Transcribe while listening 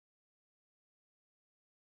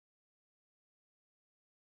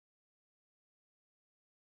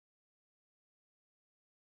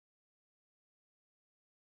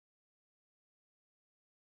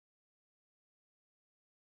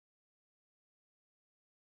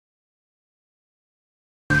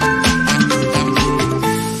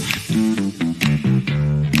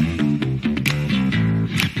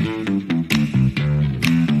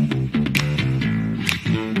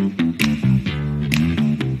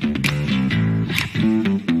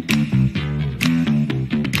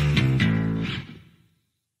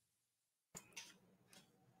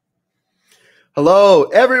Hello,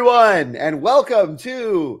 everyone, and welcome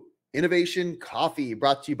to Innovation Coffee,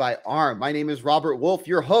 brought to you by ARM. My name is Robert Wolf,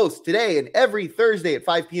 your host today and every Thursday at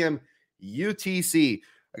 5 p.m. UTC.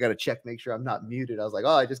 I got to check, make sure I'm not muted. I was like,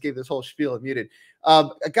 oh, I just gave this whole spiel and muted.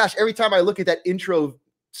 Gosh, every time I look at that intro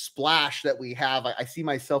splash that we have, I see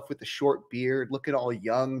myself with the short beard, looking all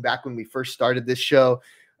young back when we first started this show.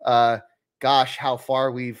 Gosh, how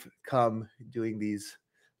far we've come doing these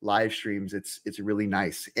live streams. It's really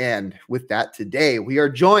nice. And with that, today we are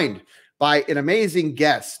joined by an amazing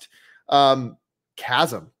guest, Kasm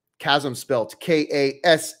spelled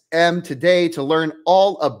Kasm, today to learn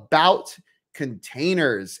all about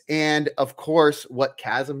containers and, of course, what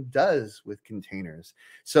Kasm does with containers.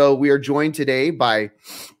 So we are joined today by,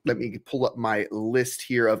 let me pull up my list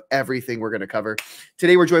here of everything we're going to cover.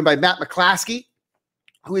 Today we're joined by Matt McClaskey,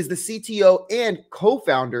 who is the CTO and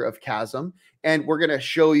co-founder of Kasm. And we're going to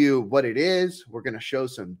show you what it is. We're going to show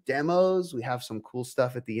some demos. We have some cool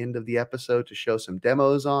stuff at the end of the episode to show some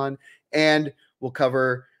demos on. And we'll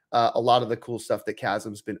cover a lot of the cool stuff that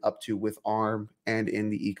Kasm's been up to with ARM and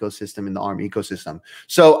in the ecosystem, in the ARM ecosystem.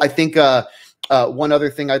 So I think one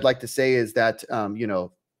other thing I'd like to say is that,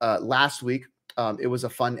 last week, it was a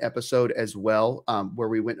fun episode as well, where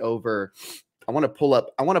we went over. I want to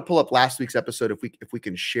pull up last week's episode if we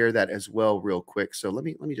can share that as well real quick. So let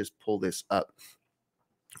me just pull this up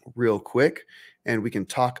real quick and we can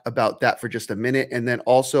talk about that for just a minute. And then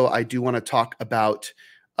also I do want to talk about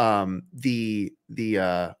the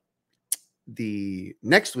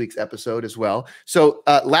next week's episode as well. So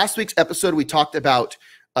last week's episode we talked about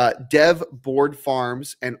dev board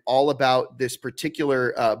farms and all about this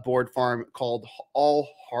particular board farm called All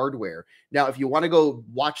Hardware. Now, if you want to go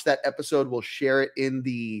watch that episode, we'll share it in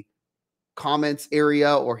the comments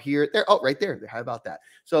area or here, there. Oh, right there. How about that?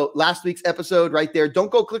 So last week's episode right there. Don't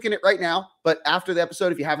go clicking it right now, but after the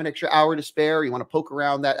episode, if you have an extra hour to spare, or you want to poke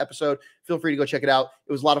around that episode, feel free to go check it out.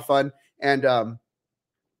 It was a lot of fun. And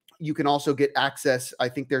you can also get access. I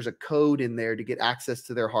think there's a code in there to get access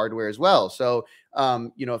to their hardware as well. So,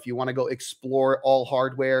 if you want to go explore All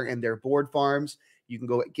Hardware and their board farms, you can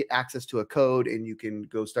go get access to a code and you can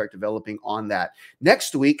go start developing on that.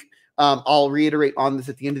 Next week, I'll reiterate on this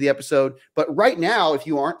at the end of the episode. But right now, if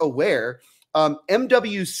you aren't aware,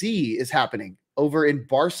 MWC is happening over in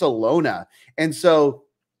Barcelona. And so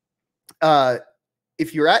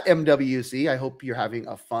if you're at MWC, I hope you're having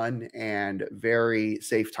a fun and very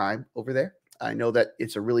safe time over there. I know that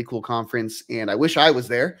it's a really cool conference and I wish I was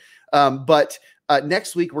there. But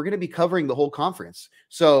next week, we're going to be covering the whole conference.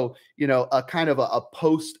 So, a kind of a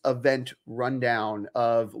post-event rundown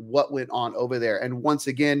of what went on over there. And once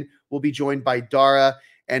again, we'll be joined by Dara.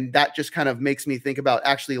 And that just kind of makes me think about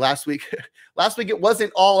actually last week it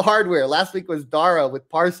wasn't All Hardware. Last week was Dara with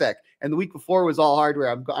Parsec. And the week before was All Hardware.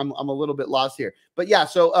 I'm a little bit lost here. But yeah,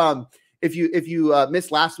 so if you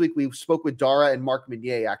missed last week, we spoke with Dara and Mark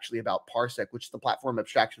Meunier actually about Parsec, which is the platform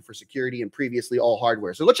abstraction for security, and previously All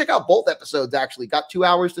Hardware. So go check out both episodes. Actually, got 2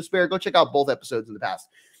 hours to spare. Go check out both episodes in the past,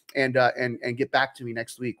 and get back to me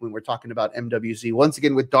next week when we're talking about MWC once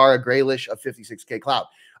again with Dara Graylish of 56K Cloud.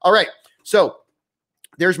 All right, so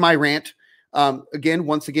there's my rant.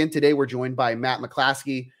 Once again, today we're joined by Matt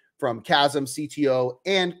McClaskey from Kasm, CTO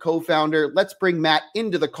and co-founder. Let's bring Matt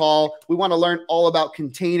into the call. We want to learn all about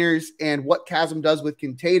containers and what Kasm does with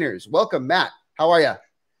containers. Welcome, Matt. How are you?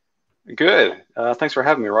 Good. Thanks for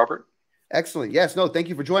having me, Robert. Excellent. Yes, no, thank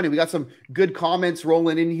you for joining. We got some good comments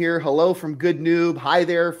rolling in here. Hello from Good Noob. Hi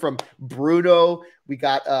there from Bruno. We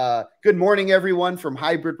got good morning, everyone, from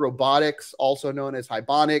Hybrid Robotics, also known as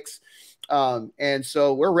Hybonics. And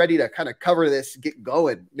so we're ready to kind of cover this, get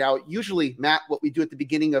going. Now, usually, Matt, what we do at the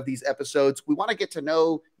beginning of these episodes, we want to get to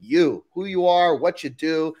know you, who you are, what you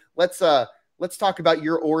do. Let's talk about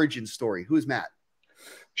your origin story. Who's Matt?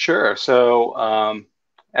 Sure. So,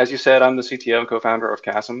 as you said, I'm the CTO and co-founder of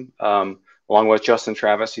Kasm, along with Justin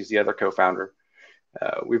Travis. He's the other co-founder.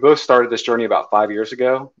 We both started this journey about 5 years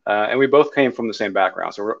ago, and we both came from the same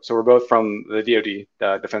background. So we're both from the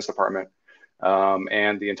DoD, Defense Department,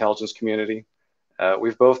 and the intelligence community.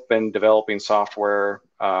 We've both been developing software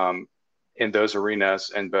in those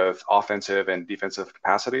arenas in both offensive and defensive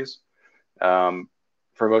capacities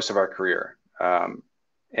for most of our career.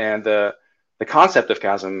 And the concept of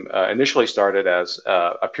Kasm initially started as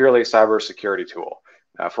a purely cybersecurity tool.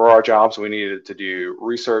 For our jobs, we needed to do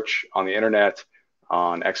research on the internet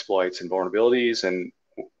on exploits and vulnerabilities and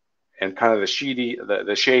kind of the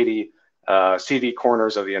shady seedy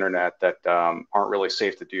corners of the internet that aren't really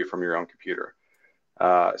safe to do from your own computer.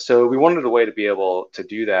 So we wanted a way to be able to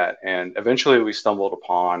do that. And eventually we stumbled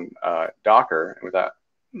upon Docker, and we thought,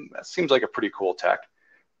 that seems like a pretty cool tech.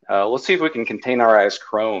 let's see if we can containerize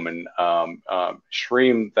Chrome and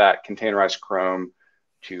stream that containerized Chrome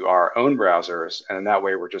to our own browsers. And that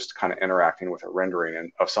way we're just kind of interacting with a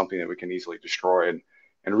rendering of something that we can easily destroy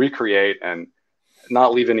and recreate and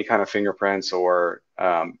not leave any kind of fingerprints or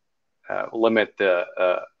limit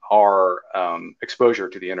our exposure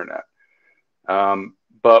to the internet.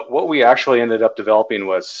 But what we actually ended up developing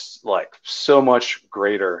was like so much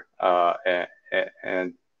greater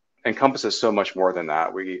and encompasses so much more than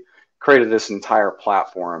that. We created this entire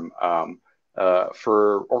platform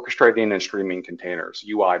for orchestrating and streaming containers,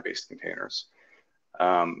 UI-based containers.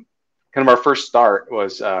 Kind of our first start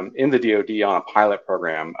was in the DoD on a pilot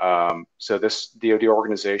program. So this DoD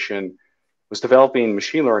organization was developing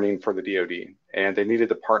machine learning for the DoD, and they needed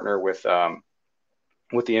to partner with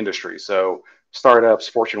the industry. So startups,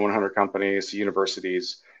 Fortune 100 companies,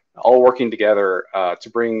 universities, all working together to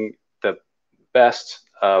bring the best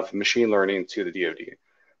of machine learning to the DoD.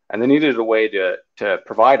 And they needed a way to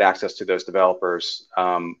provide access to those developers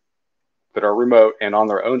that are remote and on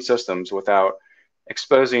their own systems without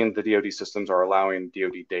exposing the DoD systems or allowing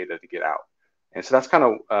DoD data to get out. And so that's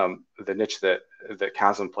kind of the niche that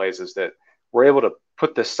Kasm plays, is that we're able to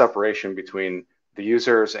put this separation between the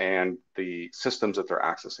users and the systems that they're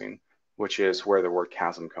accessing, which is where the word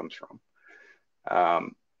Kasm comes from.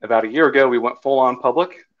 About a year ago, we went full on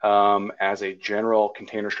public as a general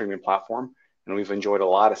container streaming platform, and we've enjoyed a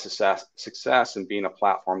lot of success in being a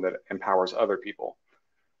platform that empowers other people.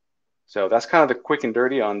 So that's kind of the quick and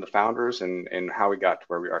dirty on the founders and how we got to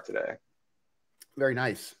where we are today. Very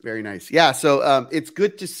nice. Very nice. Yeah. So it's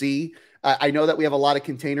good to see. I know that we have a lot of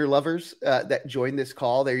container lovers that joined this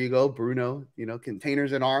call. There you go, Bruno,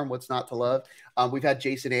 containers in ARM, what's not to love. We've had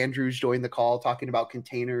Jason Andrews join the call talking about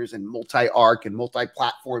containers and multi-arc and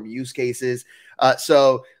multi-platform use cases.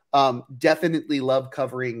 So definitely love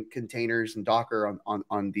covering containers and Docker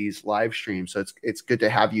on these live streams. So it's good to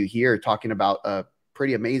have you here talking about a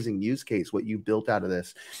pretty amazing use case, what you built out of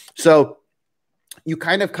this. So you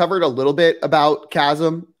kind of covered a little bit about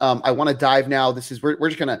Kasm. I want to dive now. We're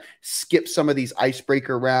just going to skip some of these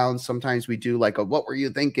icebreaker rounds. Sometimes we do like what were you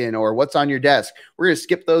thinking or what's on your desk. We're going to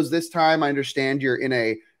skip those this time. I understand you're in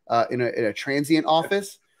a transient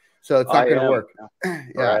office, so it's not going to work. Yeah,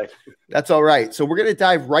 right. That's all right. So we're going to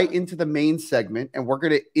dive right into the main segment, and we're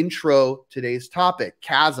going to intro today's topic,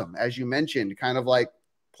 Kasm, as you mentioned, kind of like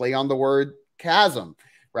play on the word chasm,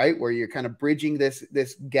 right? Where you're kind of bridging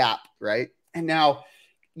this gap, right? And now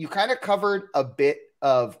you kind of covered a bit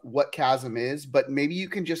of what Kasm is, but maybe you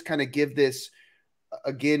can just kind of give this,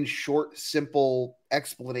 again, short, simple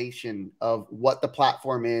explanation of what the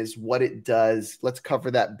platform is, what it does. Let's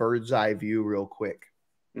cover that bird's eye view real quick.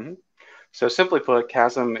 Mm-hmm. So simply put,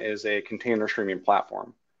 Kasm is a container streaming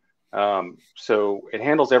platform. So it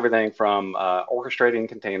handles everything from orchestrating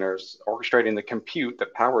containers, orchestrating the compute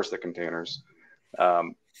that powers the containers,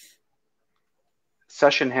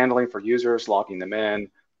 session handling for users, logging them in,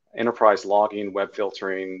 enterprise logging, web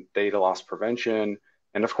filtering, data loss prevention,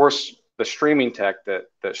 and of course, the streaming tech that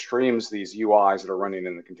streams these UIs that are running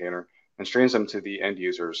in the container and streams them to the end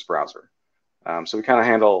user's browser. So we kind of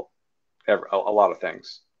handle a lot of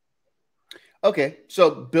things. Okay,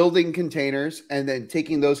 so building containers and then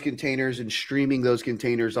taking those containers and streaming those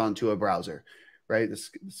containers onto a browser, right? This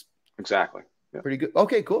exactly. Yeah. Pretty good.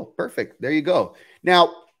 Okay, cool. Perfect. There you go.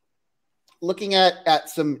 Now, looking at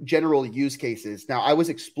some general use cases. Now, I was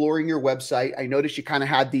exploring your website. I noticed you kind of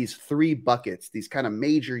had these 3 buckets, these kind of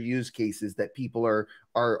major use cases that people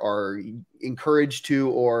are encouraged to,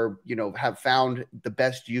 or, have found the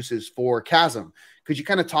best uses for Kasm. Could you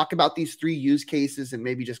kind of talk about these 3 use cases and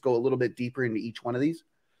maybe just go a little bit deeper into each one of these?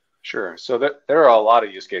 Sure. So there are a lot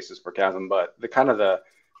of use cases for Kasm, but the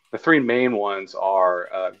 3 main ones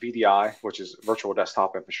are VDI, which is virtual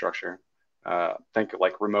desktop infrastructure. Think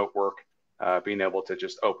like remote work. Being able to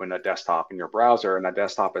just open a desktop in your browser, and that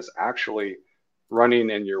desktop is actually running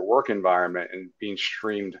in your work environment and being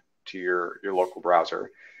streamed to your local browser.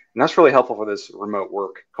 And that's really helpful for this remote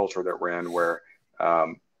work culture that we're in, where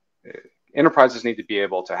enterprises need to be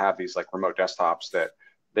able to have these like remote desktops that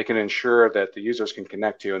they can ensure that the users can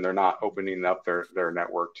connect to, and they're not opening up their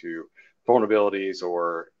network to vulnerabilities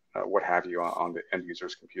or what have you on the end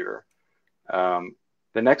user's computer. The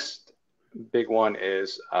next big one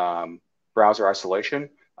is browser isolation.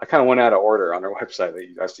 I kind of went out of order on our website that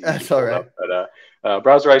you guys see. That's all right. But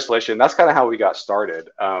browser isolation, that's kind of how we got started.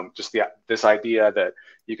 Just this idea that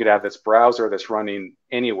you could have this browser that's running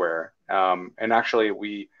anywhere. And actually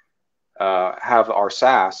we have our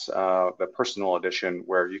SaaS, the personal edition,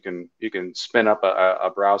 where you can spin up a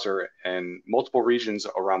browser in multiple regions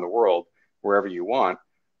around the world, wherever you want.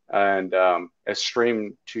 and it's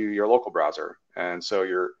streamed to your local browser. And so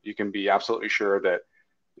you can be absolutely sure that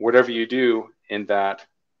whatever you do in that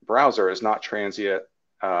browser is not transient.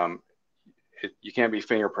 You can't be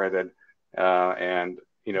fingerprinted, and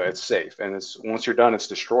it's safe. And once you're done, it's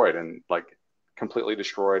destroyed, and like completely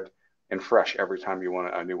destroyed and fresh every time you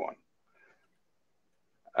want a new one.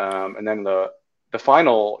 And then the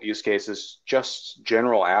final use case is just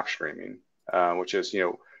general app streaming, which is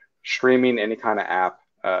streaming any kind of app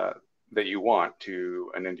that you want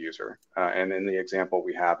to an end user. And in the example,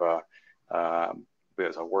 we have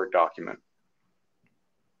there's a Word document.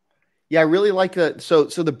 Yeah, I really like that. So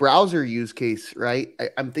the browser use case, right?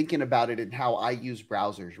 I'm thinking about it and how I use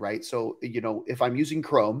browsers, right? So, if I'm using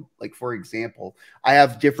Chrome, like for example, I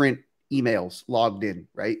have different emails logged in,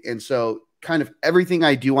 right? And so kind of everything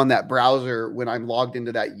I do on that browser when I'm logged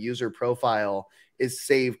into that user profile is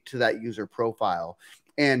saved to that user profile.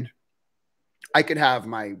 And I could have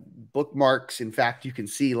my bookmarks. In fact, you can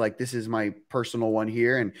see like this is my personal one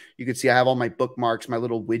here. And you can see I have all my bookmarks, my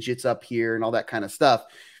little widgets up here and all that kind of stuff.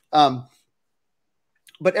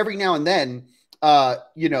 But every now and then,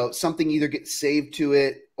 something either gets saved to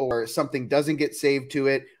it or something doesn't get saved to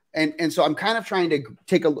it. And so I'm kind of trying to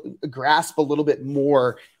take a grasp a little bit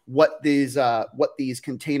more what these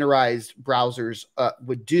containerized browsers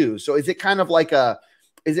would do. So is it kind of like a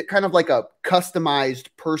customized,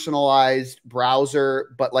 personalized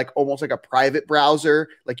browser, but like almost like a private browser?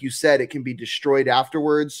 Like you said, it can be destroyed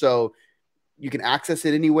afterwards. So you can access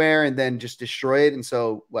it anywhere and then just destroy it. And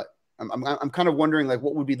so I'm kind of wondering like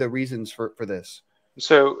what would be the reasons for this?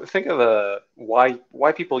 So think of why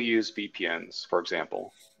people use VPNs, for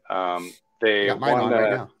example. They got mine on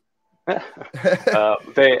right now.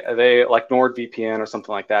 They like NordVPN or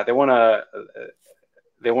something like that. They want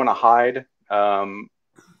to hide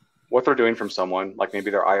what they're doing from someone, like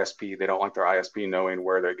maybe their ISP. They don't like their ISP knowing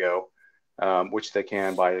where they go, which they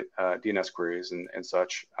can by DNS queries and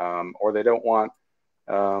such, or they don't want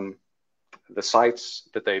the sites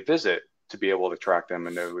that they visit to be able to track them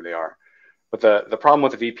and know who they are. But the problem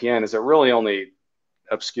with the VPN is it really only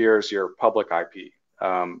obscures your public IP.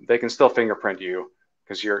 They can still fingerprint you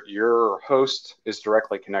because your host is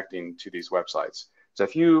directly connecting to these websites. So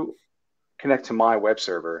if you connect to my web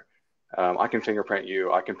server, I can fingerprint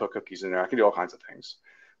you. I can put cookies in there. I can do all kinds of things.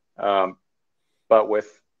 But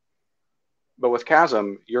with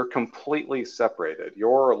Kasm, you're completely separated.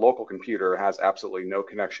 Your local computer has absolutely no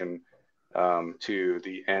connection to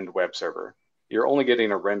the end web server. You're only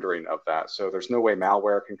getting a rendering of that. So there's no way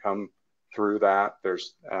malware can come through that.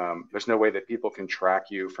 There's no way that people can track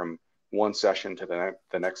you from one session to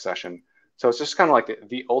the next session. So it's just kind of like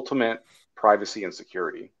the ultimate privacy and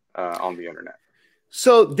security on the internet.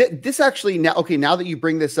 So this actually now that you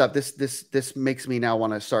bring this up, this makes me now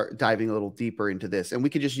want to start diving a little deeper into this, and we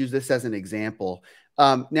could just use this as an example.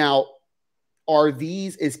 Now,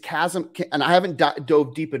 is Kasm, and I haven't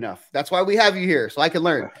dove deep enough. That's why we have you here, so I can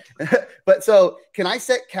learn. But so can I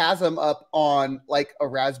set Kasm up on like a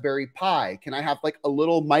Raspberry Pi? Can I have like a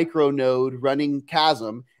little micro node running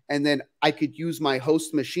Kasm, and then I could use my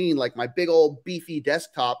host machine, like my big old beefy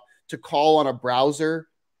desktop, to call on a browser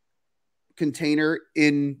container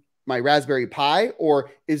in my Raspberry Pi?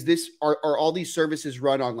 Or are all these services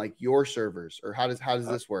run on like your servers, or how does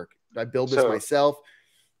this work? Do I build this myself?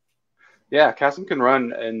 Yeah, Kasm can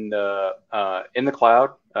run in the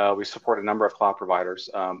cloud. We support a number of cloud providers,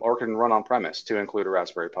 or can run on premise to include a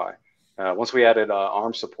Raspberry Pi. Once we added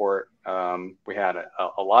ARM support, we had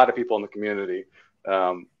a lot of people in the community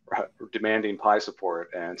demanding Pi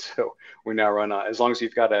support, and so we now run as long as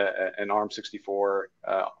you've got an ARM 64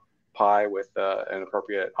 Pi with an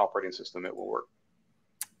appropriate operating system, it will work.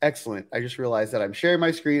 Excellent. I just realized that I'm sharing my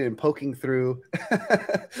screen and poking through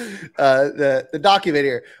the document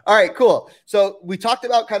here. All right, cool. So we talked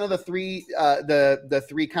about kind of the three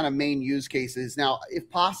kind of main use cases. Now, if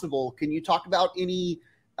possible, can you talk about any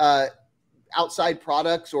outside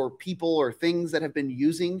products or people or things that have been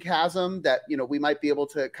using Kasm that we might be able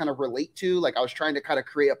to kind of relate to? Like I was trying to kind of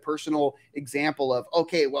create a personal example of,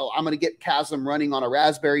 okay, well, I'm going to get Kasm running on a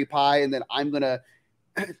Raspberry Pi, and then I'm going to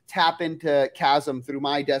tap into Kasm through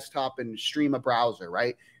my desktop and stream a browser.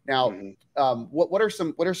 Right now, what are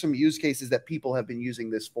some use cases that people have been using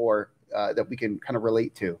this for that we can kind of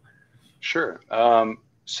relate to? Sure.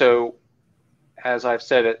 So as I've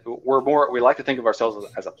said, we like to think of ourselves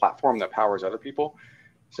as a platform that powers other people.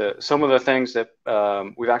 So some of the things that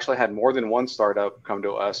we've actually had more than one startup come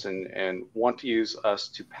to us and want to use us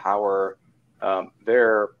to power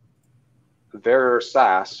their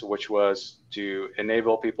SaaS, which was to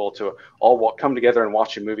enable people to all come together and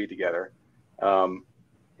watch a movie together.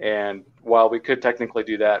 And while we could technically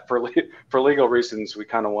do that for legal reasons, we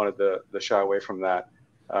kind of wanted to shy away from that.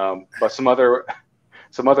 But some other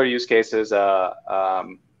use cases,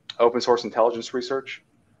 open source intelligence research,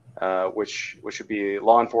 which would be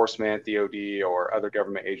law enforcement, DoD, or other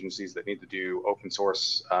government agencies that need to do open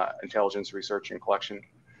source intelligence research and collection.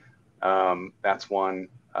 That's one.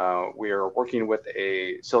 We are working with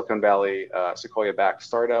a Silicon Valley Sequoia-backed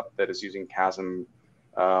startup that is using Kasm.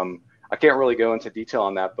 I can't really go into detail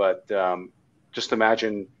on that, but just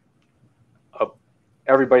imagine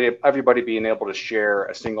everybody being able to share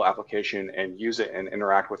a single application and use it and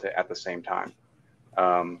interact with it at the same time.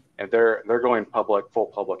 And they're going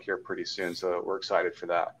full public here pretty soon, so we're excited for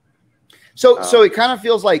that. So it kind of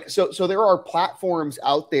feels like so there are platforms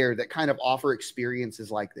out there that kind of offer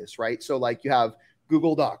experiences like this, right? So like you have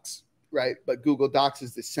Google Docs, right? But Google Docs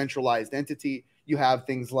is this centralized entity. You have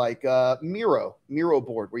things like Miro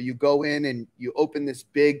board, where you go in and you open this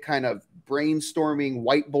big kind of brainstorming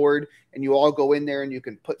whiteboard, and you all go in there and you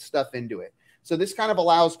can put stuff into it. So this kind of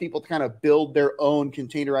allows people to kind of build their own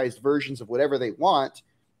containerized versions of whatever they want.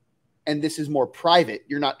 And this is more private.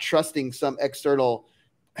 You're not trusting some external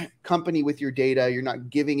company with your data. You're not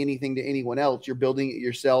giving anything to anyone else. You're building it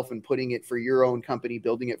yourself and putting it for your own company,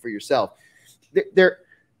 building it for yourself.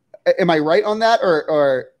 Am I right on that?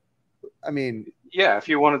 Or I mean, yeah, if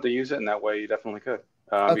you wanted to use it in that way, you definitely could.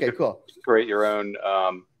 Okay, you could cool. Create your own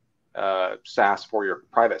SaaS for your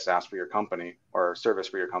private SaaS for your company, or service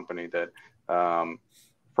for your company that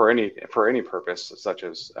for any purpose, such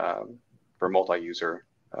as for multi-user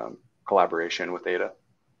collaboration with data.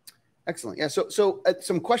 Excellent. Yeah. So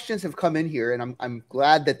some questions have come in here, and I'm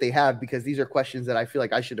glad that they have, because these are questions that I feel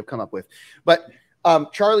like I should have come up with. But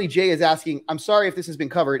Charlie J is asking, I'm sorry if this has been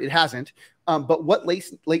covered. It hasn't. But what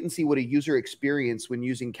latency would a user experience when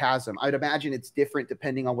using Kasm? I'd imagine it's different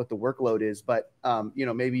depending on what the workload is, but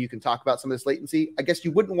maybe you can talk about some of this latency. I guess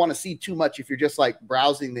you wouldn't want to see too much if you're just like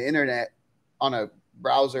browsing the internet on a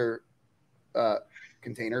browser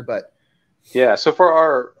container, but yeah. So for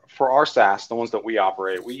our SaaS, the ones that we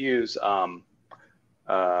operate, we use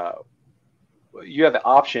you have the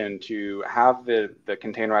option to have the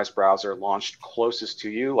containerized browser launched closest to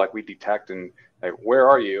you, like we detect and like, where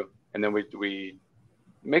are you? And then we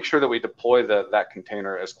make sure that we deploy that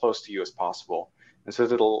container as close to you as possible. And so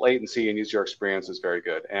that the latency and user experience is very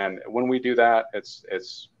good. And when we do that, it's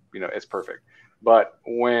perfect. But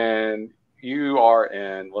when you are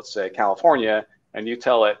in, let's say, California, and you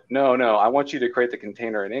tell it, no, I want you to create the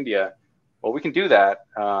container in India, well, we can do that.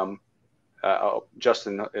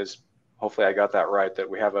 Justin is, hopefully I got that right, that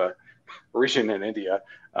we have a region in India.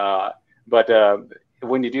 But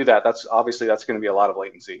when you do that, that's going to be a lot of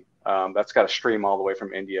latency. That's got to stream all the way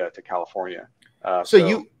from India to California.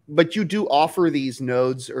 But you do offer these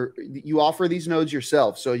nodes, or you offer these nodes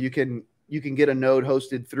yourself. So you can get a node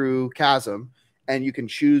hosted through Kasm, and you can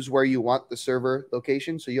choose where you want the server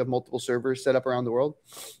location. So you have multiple servers set up around the world.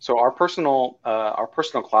 So our personal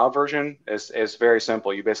cloud version is very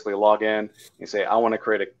simple. You basically log in, you say, I want to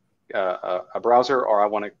create a browser, or I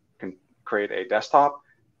want to create a desktop,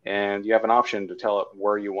 and you have an option to tell it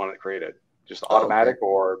where you want it created, just automatic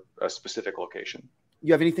or a specific location.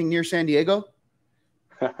 You have anything near San Diego?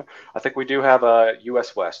 I think we do have a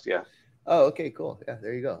US West. Yeah. Oh, okay, cool. Yeah,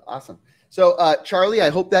 there you go. Awesome. So, Charlie, I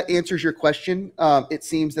hope that answers your question. It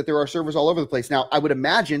seems that there are servers all over the place. Now, I would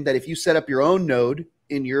imagine that if you set up your own node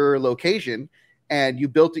in your location and you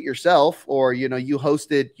built it yourself, or, you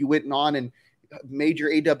hosted, you went on and made your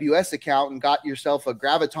AWS account and got yourself a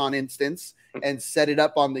Graviton instance and set it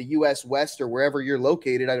up on the US West or wherever you're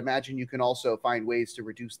located, I'd imagine you can also find ways to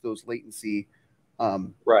reduce those latency.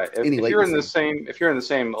 Right. If you're in the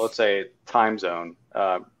same, let's say, time zone,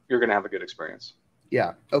 you're going to have a good experience.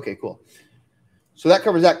 Yeah. Okay, cool. So that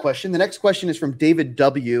covers that question. The next question is from David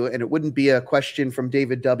W., and it wouldn't be a question from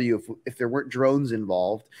David W. if there weren't drones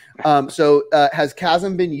involved. So has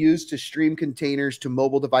Kasm been used to stream containers to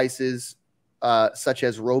mobile devices such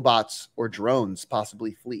as robots or drones,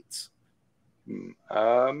 possibly fleets?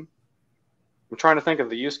 I'm trying to think of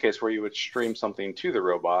the use case where you would stream something to the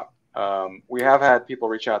robot. We have had people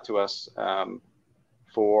reach out to us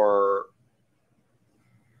for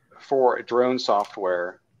drone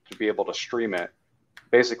software to be able to stream it.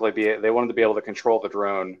 Basically, they wanted to be able to control the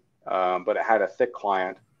drone, but it had a thick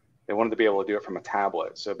client. They wanted to be able to do it from a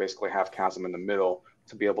tablet. So basically have Kasm in the middle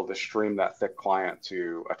to be able to stream that thick client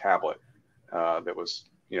to a tablet that was,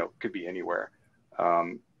 could be anywhere.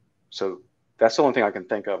 So that's the only thing I can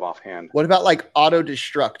think of offhand. What about like auto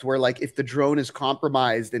destruct, where like if the drone is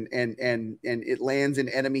compromised and it lands in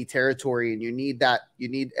enemy territory and you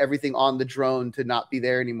need everything on the drone to not be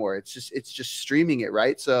there anymore. It's just streaming it,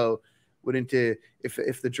 right? So wouldn't it,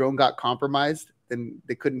 if the drone got compromised, then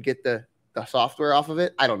they couldn't get the software off of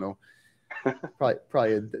it? I don't know.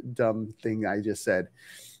 Probably a dumb thing I just said.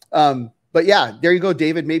 But yeah, there you go,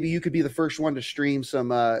 David. Maybe you could be the first one to stream some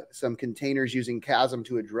containers using Kasm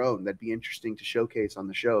to a drone. That'd be interesting to showcase on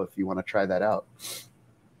the show if you want to try that out.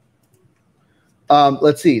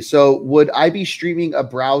 Let's see. So would I be streaming a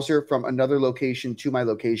browser from another location to my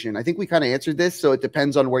location? I think we kind of answered this. So it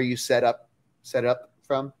depends on where you set up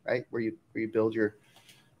from, right? Where you build your.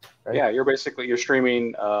 Right? Yeah, you're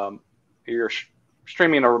streaming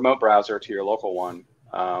a remote browser to your local one,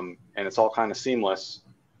 and it's all kind of seamless.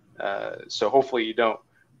 So hopefully you don't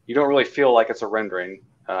really feel like it's a rendering.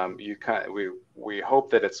 We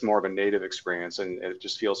hope that it's more of a native experience and it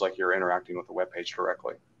just feels like you're interacting with the web page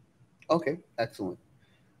directly. Okay, excellent.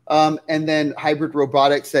 And then Hybrid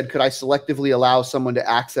Robotics said, could I selectively allow someone to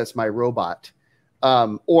access my robot?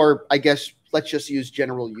 Or I guess let's just use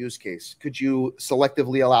general use case. Could you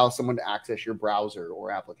selectively allow someone to access your browser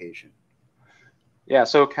or application? Yeah,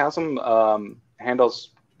 so Kasm handles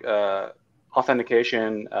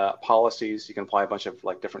authentication policies. You can apply a bunch of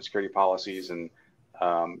like different security policies, and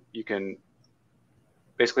you can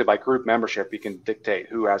basically by group membership, you can dictate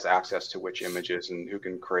who has access to which images and who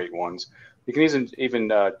can create ones. You can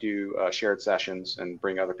even do shared sessions and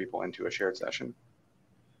bring other people into a shared session.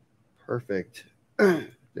 Perfect.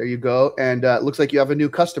 There you go. And it looks like you have a new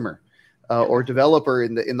customer or developer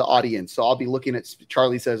in the audience. So I'll be looking at,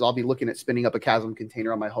 Charlie says, I'll be looking at spinning up a Kasm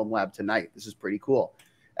container on my home lab tonight. This is pretty cool.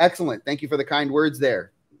 Excellent. Thank you for the kind words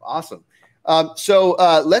there. Awesome. So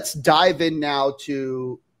let's dive in now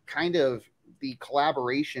to kind of the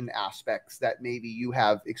collaboration aspects that maybe you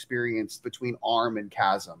have experienced between ARM and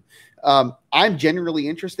Kasm. I'm genuinely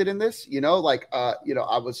interested in this, I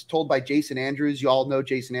was told by Jason Andrews, you all know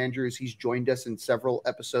Jason Andrews. He's joined us in several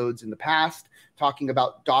episodes in the past, talking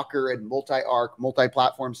about Docker and multi-arc,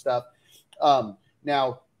 multi-platform stuff.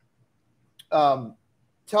 Now,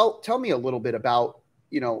 tell me a little bit about,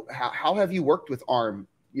 how have you worked with ARM,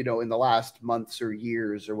 in the last months or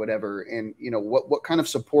years or whatever? And, what kind of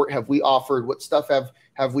support have we offered? What stuff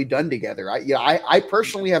have we done together? I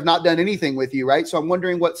personally have not done anything with you, right? So I'm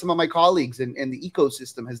wondering what some of my colleagues and the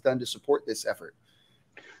ecosystem has done to support this effort.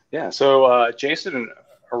 Yeah. So Jason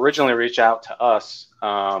originally reached out to us,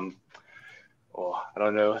 I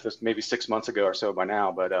don't know, this maybe 6 months ago or so by now,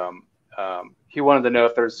 but he wanted to know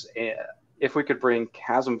if we could bring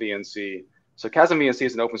Kasm VNC. So Kasm VNC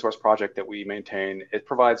is an open source project that we maintain. It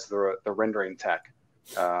provides the rendering tech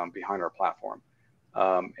behind our platform.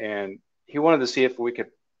 And he wanted to see if we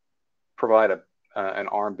could provide an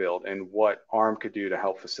ARM build and what ARM could do to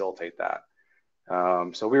help facilitate that.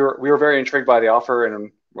 So we were very intrigued by the offer,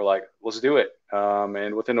 and we're like, let's do it.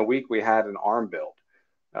 And within a week, we had an ARM build.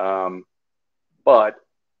 But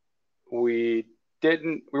we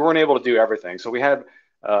weren't able to do everything. So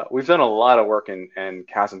we've done a lot of work in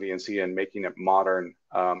Kasm VNC and making it modern.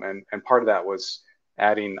 And part of that was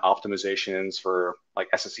adding optimizations for like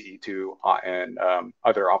SSE2 and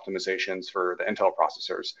other optimizations for the Intel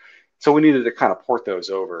processors. So we needed to kind of port those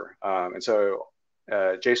over. And so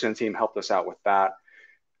Jason and team helped us out with that,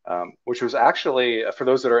 which was actually, for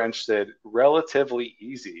those that are interested, relatively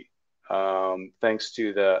easy, thanks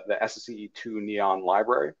to the SSE2 Neon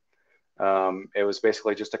library. It was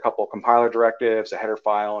basically just a couple of compiler directives, a header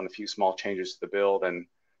file, and a few small changes to the build. And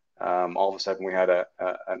all of a sudden, we had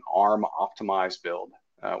an ARM optimized build,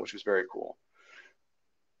 which was very cool.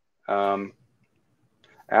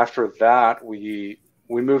 After that, we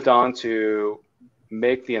moved on to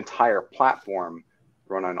make the entire platform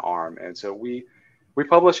run on ARM. And so we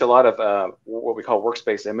publish a lot of what we call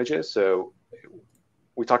workspace images. So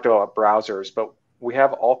we talked about browsers, but we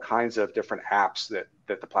have all kinds of different apps that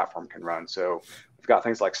the platform can run. So we've got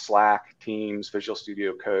things like Slack, Teams, Visual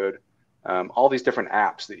Studio Code, all these different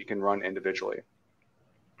apps that you can run individually.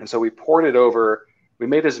 And so we ported over, we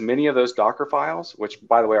made as many of those Docker files, which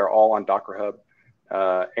by the way are all on Docker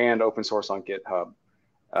Hub and open source on GitHub.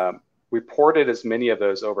 We ported as many of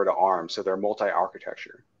those over to ARM, so they're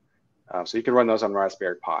multi-architecture. So you can run those on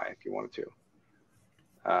Raspberry Pi if you wanted to.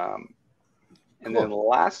 And then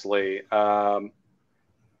lastly,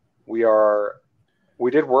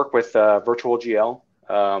 we did work with Virtual GL.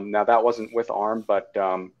 Now that wasn't with ARM, but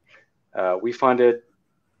we funded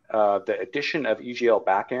the addition of EGL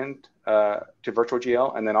backend to Virtual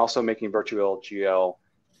GL, and then also making Virtual GL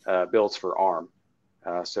builds for ARM.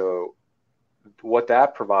 So what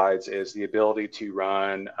that provides is the ability to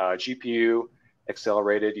run GPU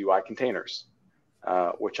accelerated UI containers,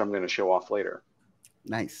 which I'm going to show off later.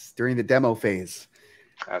 Nice. During the demo phase.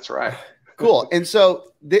 That's right. Cool. And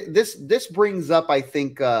so this brings up, I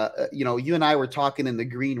think, you and I were talking in the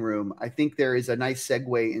green room. I think there is a nice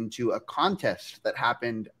segue into a contest that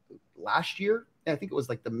happened last year. I think it was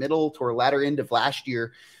like the middle to latter end of last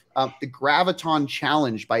year, the Graviton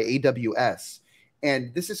Challenge by AWS.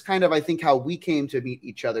 And this is kind of, I think, how we came to meet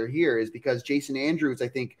each other here, is because Jason Andrews, I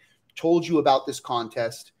think, told you about this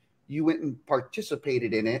contest. You went and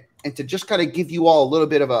participated in it. And to just kind of give you all a little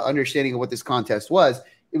bit of an understanding of what this contest was,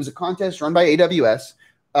 it was a contest run by AWS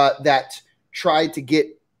that tried to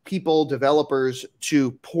get people, developers,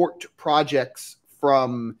 to port projects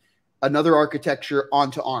from another architecture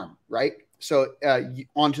onto ARM, right? So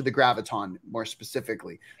onto the Graviton more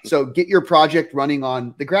specifically. So get your project running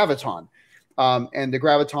on the Graviton. And the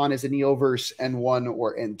Graviton is a Neoverse N1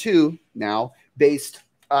 or N2 now based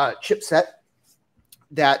chipset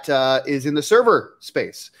that is in the server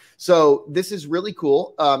space. So this is really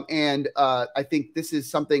cool. And I think this is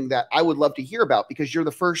something that I would love to hear about, because you're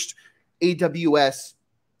the first AWS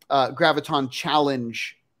Graviton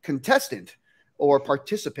Challenge contestant or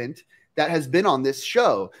participant that has been on this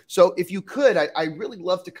show. So if you could, I really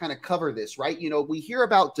love to kind of cover this, right? You know, we hear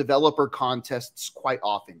about developer contests quite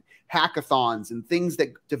often, hackathons and things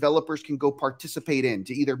that developers can go participate in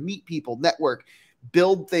to either meet people, network,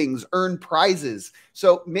 build things, earn prizes.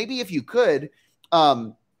 So maybe if you could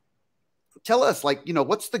tell us, like, you know,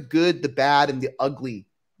 what's the good, the bad, and the ugly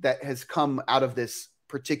that has come out of this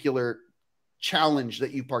particular challenge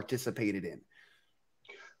that you participated in?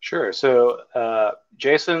 Sure. So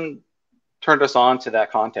Jason turned us on to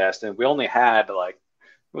that contest, and we only had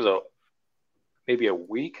maybe a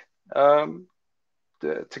week to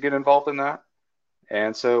get involved in that.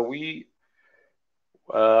 And so we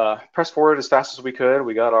pressed forward as fast as we could.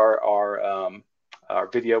 We got our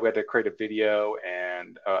video. We had to create a video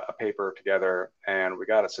and a paper together, and we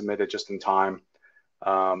got it submitted just in time.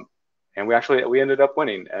 And we ended up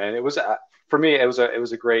winning, and it was for me, it was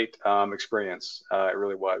a great experience. It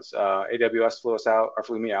really was. AWS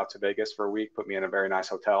flew me out to Vegas for a week, put me in a very nice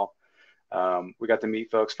hotel. We got to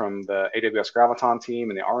meet folks from the AWS Graviton team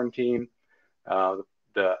and the ARM team. The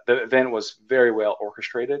event was very well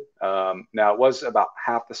orchestrated. Now, it was about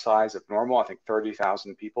half the size of normal, I think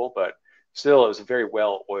 30,000 people, but still, it was a very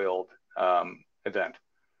well-oiled event.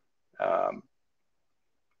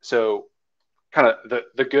 So kind of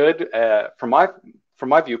the good, from my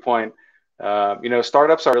viewpoint,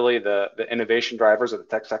 startups are really the innovation drivers of the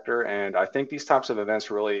tech sector, and I think these types of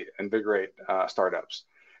events really invigorate startups.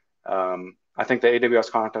 I think the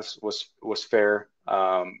AWS contest was fair,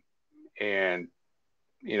 and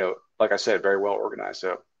like I said, very well organized.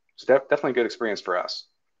 So it's definitely a good experience for us.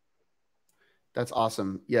 That's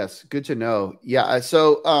awesome. Yes, good to know. Yeah.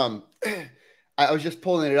 So I was just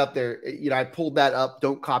pulling it up there. I pulled that up.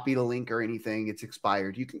 Don't copy the link or anything. It's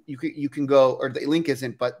expired. You can go, or the link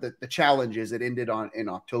isn't, but the challenge is, it ended in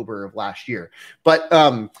October of last year. But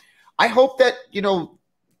I hope that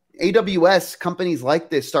AWS companies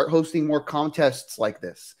like this start hosting more contests like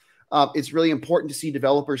this. It's really important to see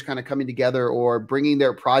developers kind of coming together or bringing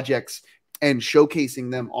their projects and showcasing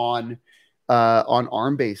them on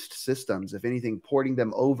ARM-based systems. If anything, porting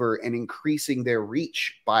them over and increasing their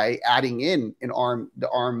reach by adding in the ARM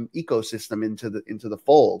ecosystem into the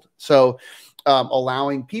fold. So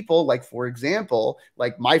allowing people, like, for example,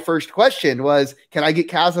 like my first question was, can I get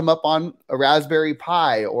Kasm up on a Raspberry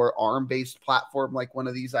Pi or ARM-based platform like one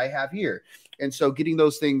of these I have here? And so getting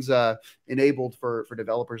those things enabled for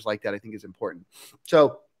developers like that, I think, is important.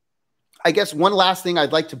 So I guess one last thing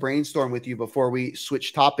I'd like to brainstorm with you before we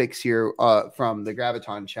switch topics here from the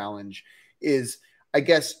Graviton Challenge is, I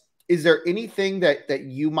guess, is there anything that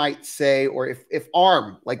you might say, or if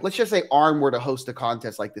ARM, like, let's just say ARM were to host a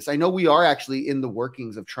contest like this. I know we are actually in the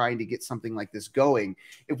workings of trying to get something like this going.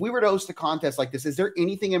 If we were to host a contest like this, is there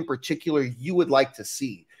anything in particular you would like to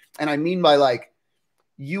see? And I mean by, like,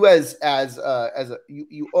 you you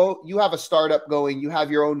have a startup going, you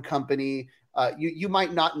have your own company. You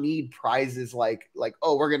might not need prizes like,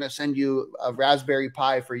 oh, we're going to send you a Raspberry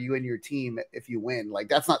Pi for you and your team if you win. Like,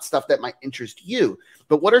 that's not stuff that might interest you.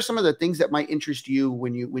 But what are some of the things that might interest you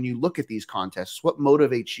when you look at these contests? What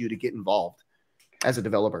motivates you to get involved as a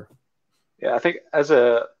developer? Yeah, I think as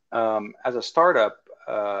a startup,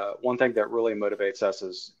 one thing that really motivates us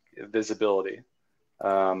is visibility.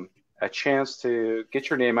 A chance to get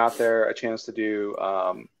your name out there, a chance to do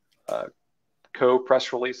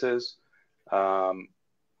co-press releases, attend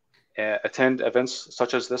events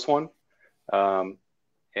such as this one,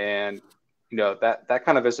 and that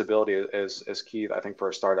kind of visibility is key, I think, for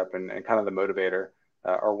a startup, and kind of the motivator,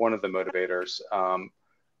 or one of the motivators.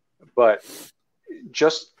 But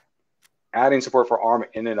just adding support for ARM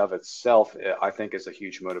in and of itself, I think, is a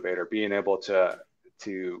huge motivator. Being able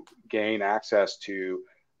to gain access to,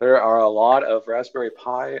 there are a lot of Raspberry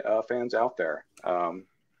Pi fans out there,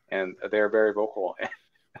 and they're very vocal.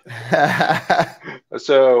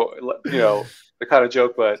 So, the kind of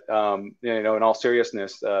joke, but in all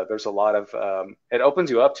seriousness, there's a lot of it opens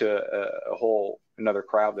you up to another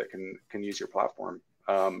crowd that can use your platform.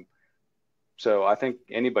 So I think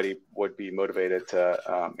anybody would be motivated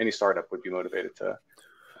to, any startup would be motivated to,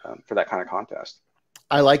 for that kind of contest.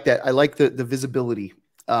 I like that. I like the visibility.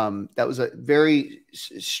 That was a very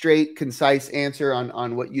straight, concise answer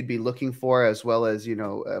on what you'd be looking for, as well as,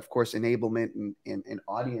 of course, enablement and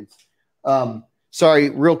audience. Sorry,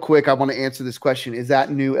 real quick, I want to answer this question. Is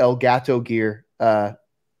that new Elgato gear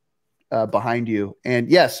behind you? And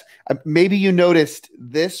yes, maybe you noticed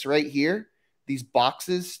this right here, these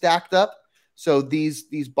boxes stacked up. So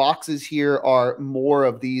these boxes here are more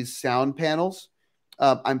of these sound panels.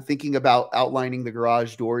 I'm thinking about outlining the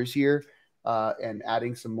garage doors here and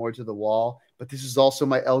adding some more to the wall. But this is also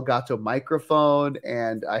my Elgato microphone,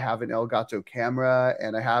 and I have an Elgato camera,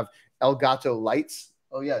 and I have Elgato lights.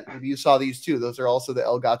 Oh yeah, maybe you saw these too. Those are also the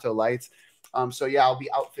Elgato lights. So yeah, I'll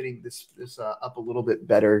be outfitting this up a little bit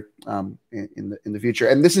better in the future.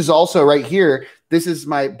 And this is also right here. This is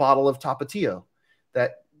my bottle of Tapatio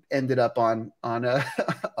that ended up on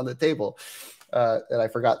the table that I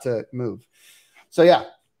forgot to move. So yeah,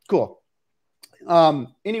 cool.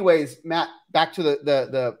 Anyways, Matt, back to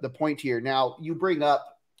the point here. Now you bring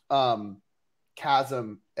up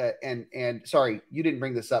Kasm, and sorry, you didn't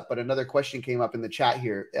bring this up, but another question came up in the chat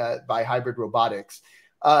here by Hybrid Robotics.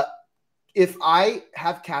 If I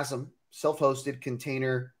have Kasm self-hosted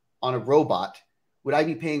container on a robot, would I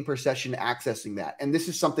be paying per session accessing that? And this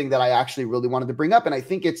is something that I actually really wanted to bring up. And I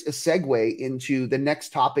think it's a segue into the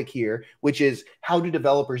next topic here, which is how do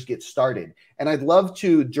developers get started? And I'd love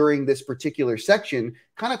to, during this particular section,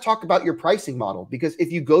 kind of talk about your pricing model, because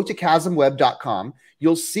if you go to kasmweb.com,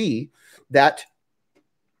 you'll see that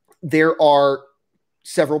there are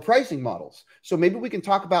several pricing models. So maybe we can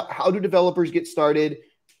talk about how do developers get started,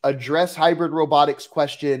 address Hybrid Robotics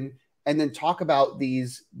question, and then talk about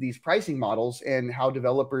these pricing models and how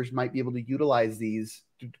developers might be able to utilize these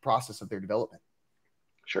to the process of their development.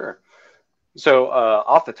 Sure. So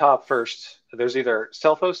off the top first, there's either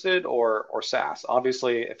self-hosted or SaaS.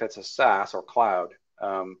 Obviously, if it's a SaaS or cloud,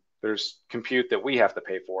 there's compute that we have to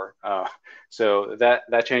pay for. So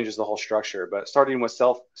that changes the whole structure. But starting with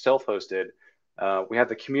self-hosted, we have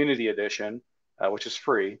the community edition, which is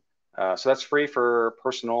free. So that's free for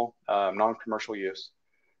personal, non-commercial use.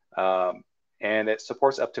 And it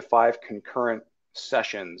supports up to 5 concurrent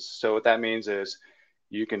sessions. So what that means is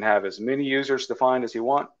you can have as many users defined as you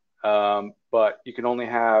want, but you can only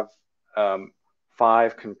have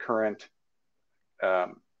 5 concurrent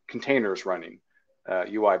containers running,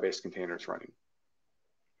 UI-based containers running.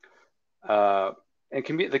 And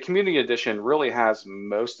the community edition really has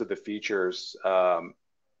most of the features that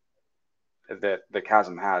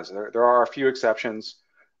Kasm has. There are a few exceptions,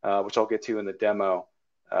 which I'll get to in the demo.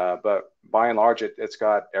 But by and large, it's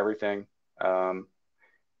got everything.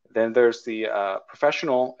 Then there's the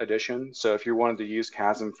professional edition. So if you wanted to use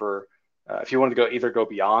Kasm for, if you wanted to either go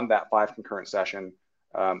beyond that 5 concurrent session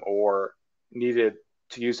or needed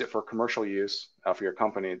to use it for commercial use for your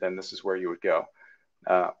company, then this is where you would go.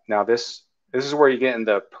 Now this is where you get in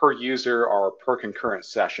the per user or per concurrent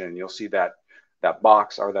session. You'll see that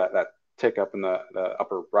box or that tick up in the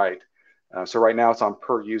upper right. So right now it's on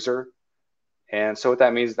per user. And so what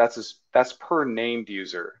that means, that's per named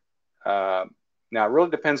user. Now it really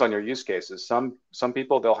depends on your use cases. Some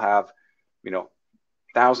people, they'll have,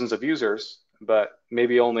 thousands of users, but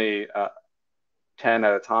maybe only 10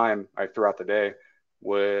 at a time throughout the day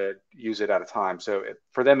would use it at a time. So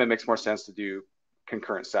for them, it makes more sense to do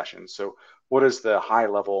concurrent sessions. So what is the high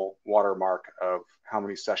level watermark of how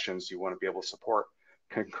many sessions you want to be able to support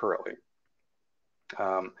concurrently?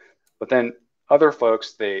 But then other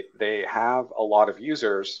folks, they have a lot of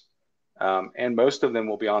users, and most of them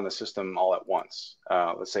will be on the system all at once.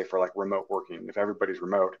 Let's say for like remote working, if everybody's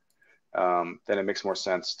remote, then it makes more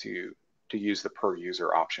sense to use the per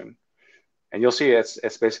user option. And you'll see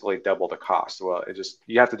it's basically double the cost. Well,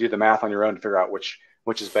 you have to do the math on your own to figure out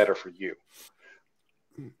which is better for you.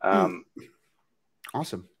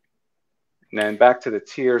 Awesome. And then back to the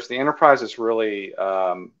tiers, the enterprise is really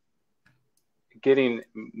getting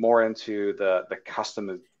more into the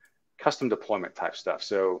custom deployment type stuff.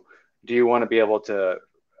 So do you want to be able to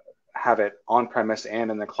have it on premise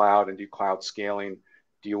and in the cloud and do cloud scaling?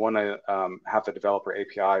 Do you want to have the developer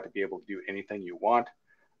API to be able to do anything you want?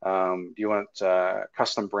 Do you want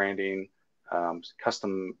custom branding,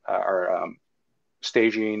 custom or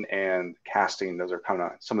staging and casting? Those are kind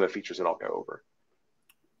of some of the features that I'll go over.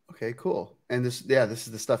 Okay, cool. And this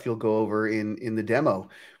is the stuff you'll go over in the demo,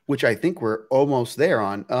 which I think we're almost there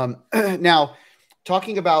on. Now,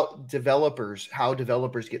 talking about developers, how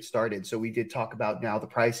developers get started. So we did talk about now the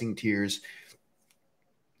pricing tiers.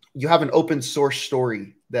 You have an open source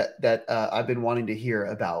story that I've been wanting to hear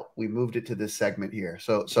about. We moved it to this segment here.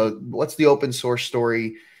 So what's the open source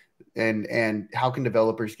story, and how can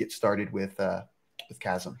developers get started with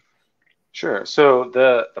Kasm? Sure. So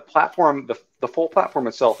the platform, the full platform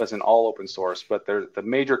itself isn't all open source, but the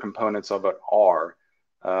major components of it are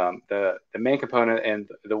the main component, and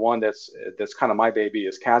the one that's kind of my baby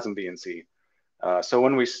is Kasm VNC. So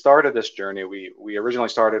when we started this journey, we originally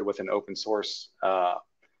started with an open source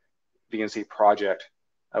VNC project.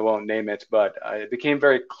 I won't name it, but it became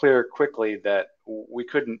very clear quickly that we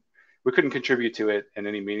couldn't contribute to it in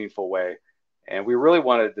any meaningful way, and we really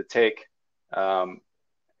wanted to take Kasm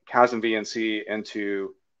VNC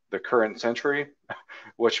into the current century,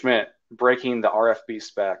 which meant breaking the RFB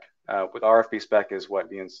spec. With RFB spec is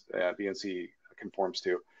what VNC conforms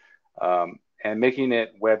to, and making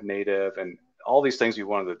it web native and all these things we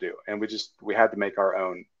wanted to do, and we had to make our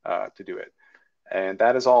own to do it. And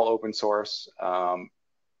that is all open source.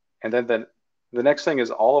 And then the next thing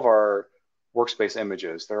is all of our workspace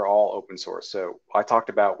images. They're all open source. So I talked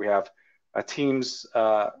about, we have a Teams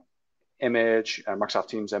image, a Microsoft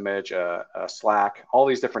Teams image, a Slack, all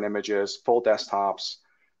these different images, full desktops.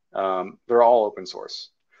 They're all open source.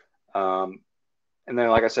 And then,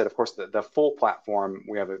 like I said, of course, the full platform,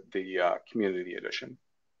 we have the community edition.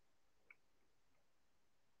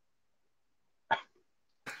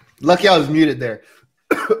 Lucky I was muted there.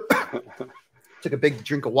 Took a big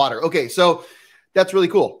drink of water. Okay, so that's really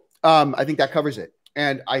cool. I think that covers it.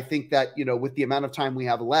 And I think that, with the amount of time we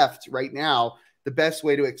have left right now, the best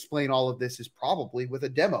way to explain all of this is probably with a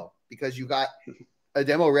demo, because you got a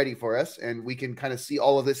demo ready for us and we can kind of see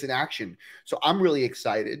all of this in action. So I'm really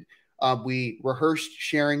excited. We rehearsed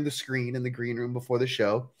sharing the screen in the green room before the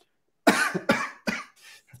show.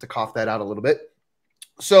 Have to cough that out a little bit.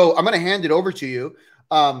 So I'm going to hand it over to you.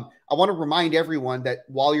 I want to remind everyone that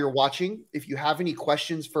while you're watching, if you have any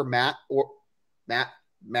questions for Matt or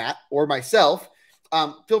myself,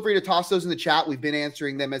 feel free to toss those in the chat. We've been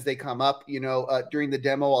answering them as they come up. During the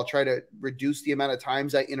demo, I'll try to reduce the amount of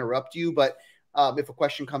times I interrupt you, but if a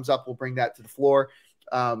question comes up, we'll bring that to the floor.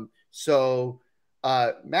 Matt,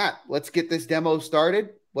 let's get this demo started.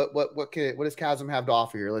 What does Kasm have to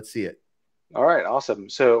offer here? Let's see it. All right, awesome.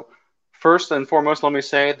 So first and foremost, let me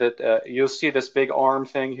say that you'll see this big ARM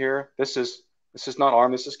thing here. This is not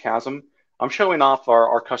ARM, this is Kasm. I'm showing off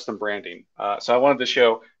our custom branding. So I wanted to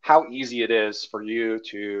show how easy it is for you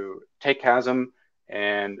to take Kasm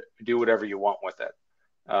and do whatever you want with it.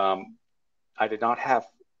 I did not have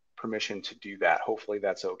permission to do that. Hopefully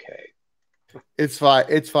that's okay. It's fine.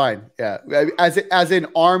 It's fine. Yeah. As in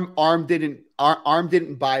ARM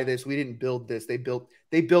didn't buy this. We didn't build this. They built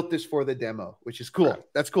this for the demo, which is cool. Right.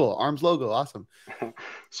 That's cool. ARM's logo. Awesome.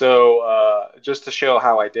 So just to show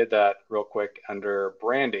how I did that real quick, under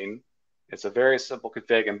branding, it's a very simple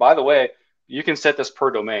config. And by the way, you can set this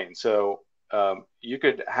per domain. So you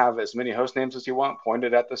could have as many host names as you want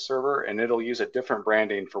pointed at the server, and it'll use a different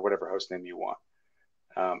branding for whatever host name you want.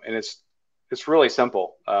 And it's really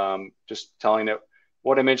simple. Just telling it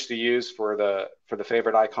what image to use for the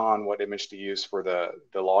favorite icon, what image to use for the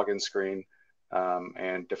login screen,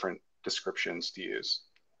 and different descriptions to use.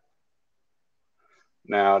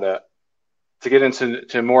 Now to get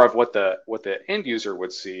into more of what the end user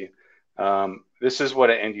would see, this is what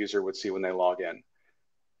an end user would see when they log in.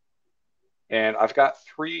 And I've got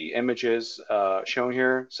 3 images shown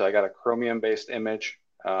here. So I got a Chromium-based image.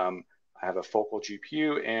 I have a Focal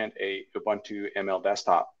GPU and a Ubuntu ML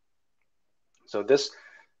desktop. So this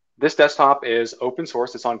desktop is open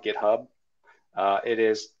source. It's on GitHub. It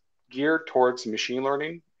is geared towards machine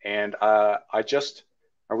learning, and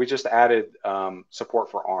we just added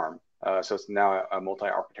support for ARM. So it's now a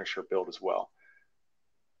multi-architecture build as well.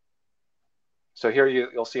 So here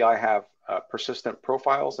you'll see I have persistent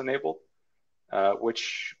profiles enabled,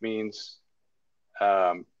 which means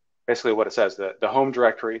basically what it says, the home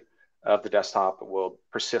directory of the desktop will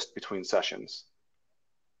persist between sessions.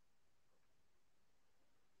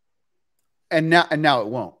 And now it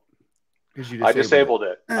won't. I disabled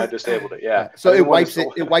it. I disabled it. Yeah. So it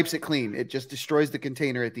wipes it clean. It just destroys the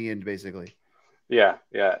container at the end, basically. Yeah,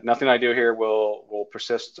 yeah. Nothing I do here will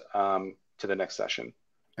persist to the next session.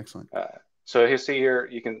 Excellent. So you see here,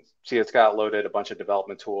 you can see it's got loaded a bunch of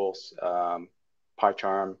development tools,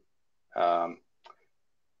 PyCharm, um,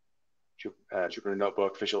 Jupyter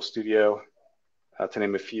Notebook, Visual Studio, to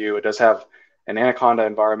name a few. It does have an Anaconda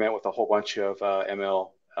environment with a whole bunch of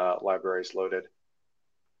ML libraries loaded.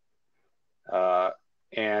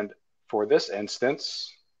 And for this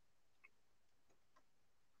instance,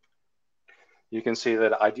 you can see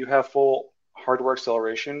that I do have full hardware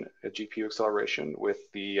acceleration, GPU acceleration with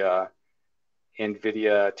the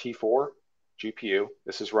NVIDIA T4 GPU.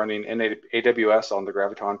 This is running in AWS on the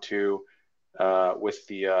Graviton 2 with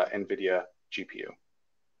the NVIDIA GPU.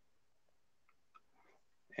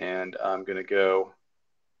 And I'm going to go.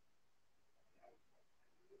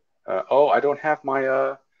 I don't have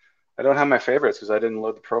my favorites because I didn't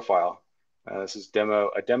load the profile. This is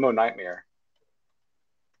a demo nightmare.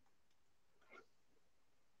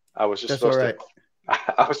 I was just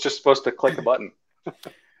supposed to click the button.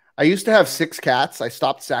 I used to have 6 cats. I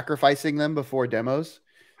stopped sacrificing them before demos.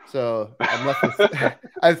 So I'm left with,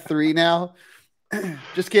 I have 3 now.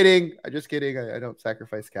 Just kidding. I don't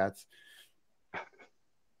sacrifice cats.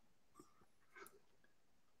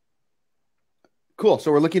 Cool.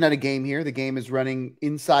 So we're looking at a game here. The game is running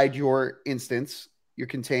inside your instance, your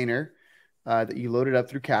container that you loaded up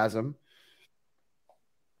through Kasm.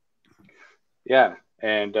 Yeah.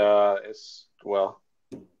 And this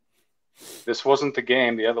wasn't the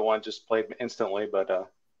game. The other one just played instantly, but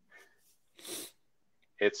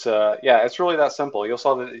it's really that simple. You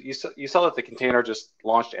saw that the container just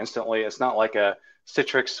launched instantly. It's not like a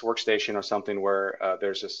Citrix workstation or something where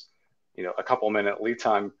there's just a couple minute lead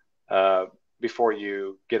time before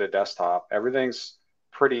you get a desktop. Everything's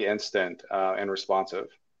pretty instant and responsive.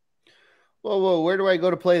 Whoa! Where do I go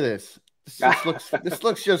to play this? This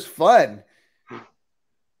looks just fun.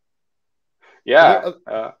 Yeah.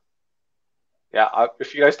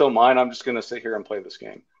 If you guys don't mind, I'm just going to sit here and play this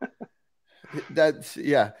game.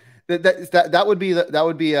 That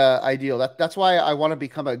would be ideal. That's why I want to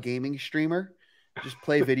become a gaming streamer. Just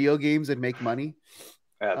play video games and make money.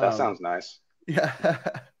 Yeah, that sounds nice. Yeah.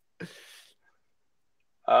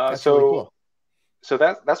 Really cool. So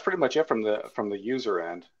that's pretty much it from the user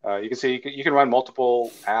end. You can see you can run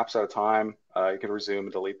multiple apps at a time. You can resume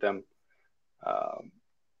and delete them.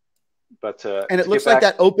 And it looks like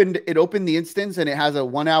that opened the instance, and it has a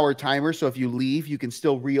 1 hour timer. So if you leave, you can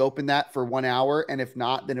still reopen that for 1 hour, and if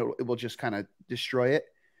not, then it will just kind of destroy it.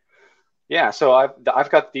 Yeah. So I've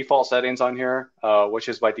got default settings on here, which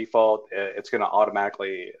is by default it's going to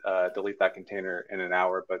automatically delete that container in an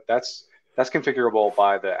hour, but that's configurable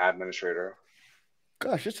by the administrator.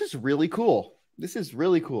 Gosh, this is really cool.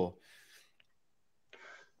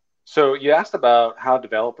 So you asked about how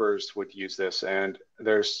developers would use this, and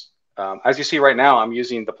there's as you see right now, I'm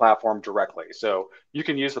using the platform directly. So you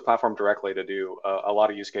can use the platform directly to do a lot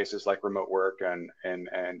of use cases like remote work and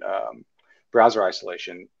browser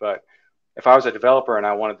isolation. But if I was a developer and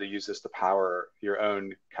I wanted to use this to power your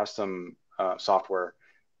own custom software,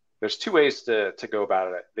 there's 2 ways to go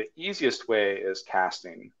about it. The easiest way is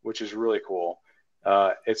casting, which is really cool.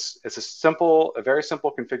 It's a very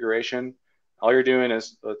simple configuration. All you're doing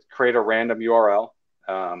is create a random URL.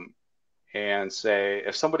 And say,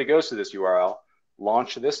 if somebody goes to this URL,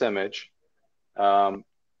 launch this image, allow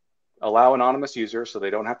anonymous user so they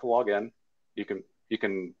don't have to log in. You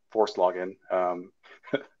can force login,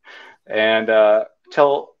 and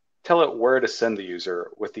tell it where to send the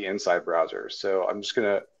user with the inside browser. So I'm just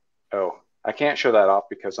gonna. Oh, I can't show that off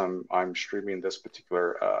because I'm streaming this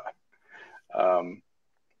particular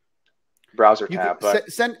browser tab. But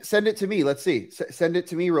send it to me. Let's see. Send it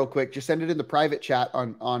to me real quick. Just send it in the private chat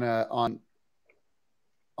on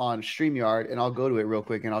StreamYard, and I'll go to it real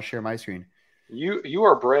quick and I'll share my screen. You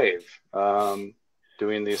are brave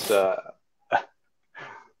doing this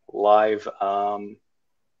live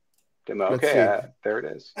demo. Okay, there it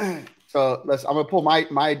is. So I'm gonna pull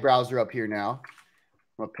my browser up here now.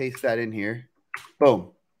 I'm gonna paste that in here.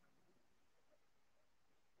 Boom.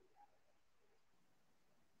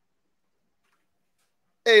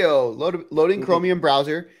 Ayo, loading Chromium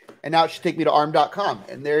browser, and now it should take me to arm.com,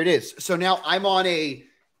 and there it is. So now I'm on a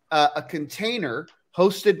container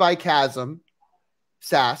hosted by Kasm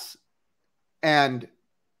SaaS, and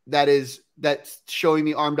that's showing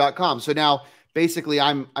me arm.com. So now basically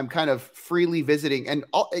I'm kind of freely visiting, and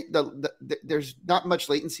there's not much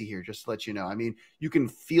latency here, just to let you know. I mean, you can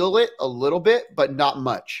feel it a little bit, but not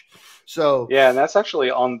much. So yeah, and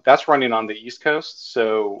that's running on the East Coast.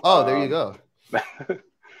 So there you go.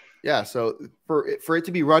 Yeah, so for it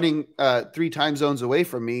to be running 3 time zones away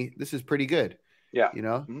from me, this is pretty good. Yeah. You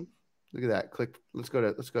know, look at that. Click. Let's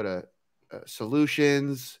go to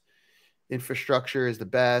solutions. Infrastructure is the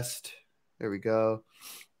best. There we go.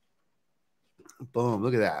 Boom.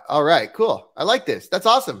 Look at that. All right. Cool. I like this. That's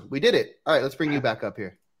awesome. We did it. All right. Let's bring you back up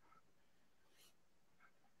here.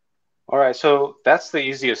 All right. So that's the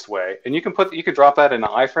easiest way. And you can drop that in an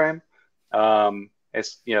iframe.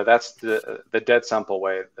 That's the dead simple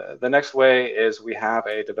way. The next way is we have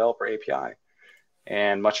a developer API.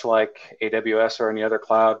 And much like AWS or any other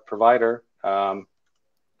cloud provider,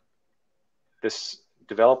 this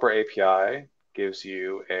developer API gives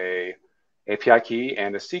you a API key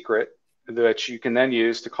and a secret that you can then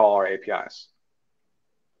use to call our APIs.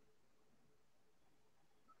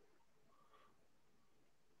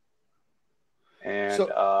 And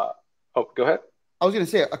go ahead. I was going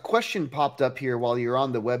to say a question popped up here while you're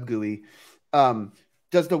on the web GUI.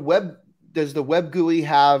 Does the web GUI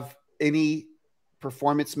have any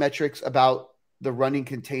performance metrics about the running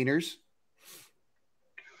containers?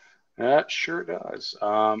 That sure does.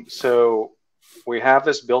 So we have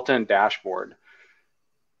this built-in dashboard,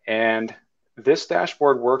 and this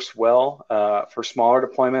dashboard works well for smaller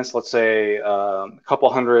deployments. Let's say a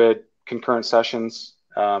couple hundred concurrent sessions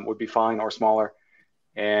would be fine, or smaller.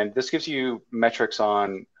 And this gives you metrics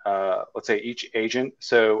on, let's say, each agent.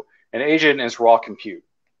 So an agent is raw compute.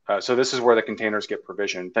 So this is where the containers get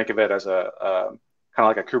provisioned. Think of it as a kind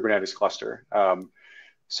of like a Kubernetes cluster.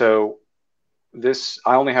 So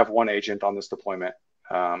I only have one agent on this deployment,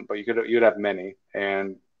 but you'd have many,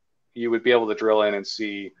 and you would be able to drill in and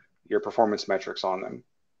see your performance metrics on them.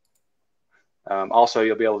 Also,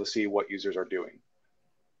 you'll be able to see what users are doing.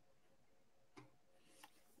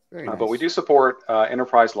 Very nice. But we do support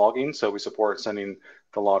enterprise logging, so we support sending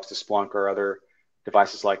the logs to Splunk or other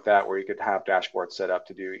devices like that, where you could have dashboards set up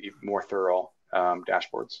to do even more thorough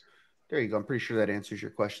dashboards. There you go. I'm pretty sure that answers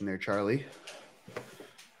your question there, Charlie.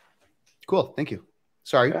 Cool. Thank you.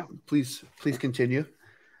 Sorry. Yeah. Please continue.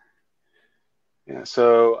 Yeah.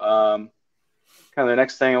 So kind of the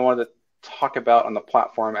next thing I wanted to talk about on the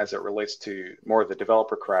platform as it relates to more of the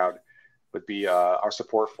developer crowd would be our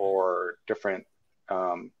support for different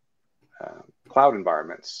cloud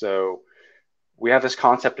environments. So we have this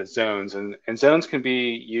concept of zones, and zones can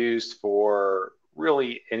be used for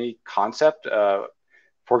really any concept.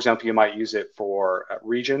 For example, you might use it for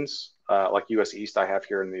regions, like US East I have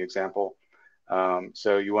here in the example.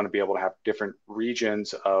 So you want to be able to have different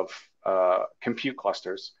regions of compute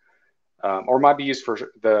clusters, or it might be used for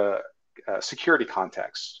the security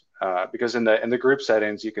context, because in the group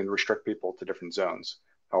settings, you can restrict people to different zones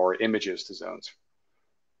or images to zones.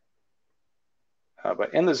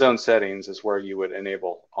 But in the zone settings is where you would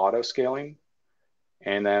enable auto scaling.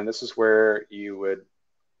 And then this is where you would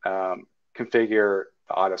configure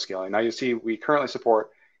the auto scaling. Now you see we currently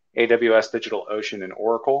support AWS, DigitalOcean, and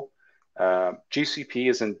Oracle. GCP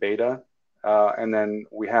is in beta. And then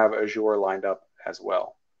we have Azure lined up as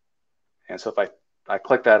well. And so if I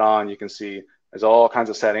click that on, you can see there's all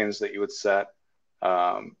kinds of settings that you would set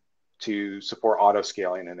to support auto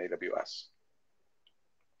scaling in AWS.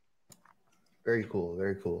 Very cool.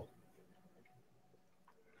 Very cool.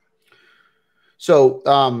 So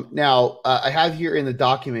now I have here in the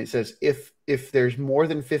document, it says if there's more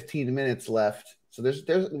than 15 minutes left. So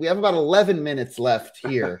we have about 11 minutes left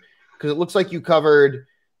here, because it looks like you covered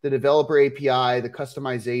the developer API, the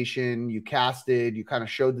customization, you casted, you kind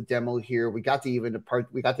of showed the demo here. We got to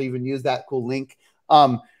even use that cool link.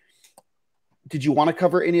 Did you want to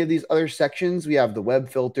cover any of these other sections? We have the web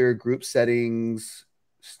filter, group settings,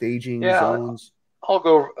 staging, zones. I'll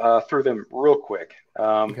go through them real quick.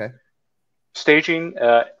 Okay. Staging,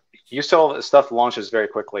 you saw that stuff launches very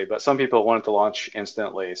quickly, but some people want it to launch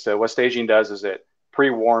instantly. So what staging does is it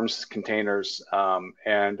pre-warms containers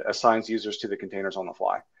and assigns users to the containers on the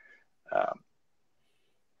fly.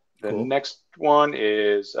 The next one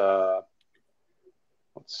is, let's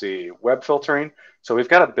see, web filtering. So we've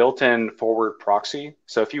got a built-in forward proxy.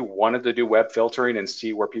 So if you wanted to do web filtering and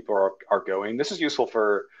see where people are going, this is useful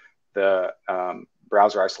for the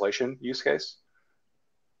browser isolation use case.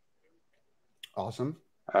 Awesome.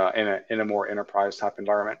 In a more enterprise type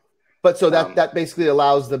environment. But so that basically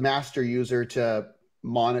allows the master user to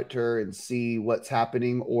monitor and see what's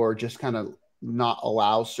happening, or just kind of not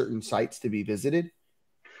allow certain sites to be visited.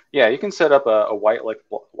 Yeah, you can set up a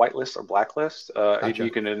whitelist or blacklist. Gotcha.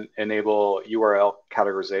 You can enable URL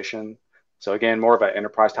categorization. So again, more of an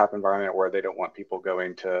enterprise type environment where they don't want people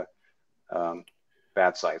going to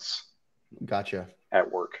bad sites. Gotcha. At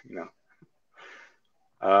work, you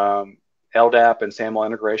know. LDAP and SAML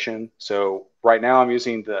integration. So right now I'm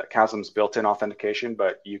using the Kasm's built-in authentication,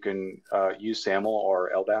 but you can use SAML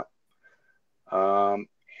or LDAP.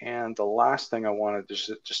 And the last thing I wanted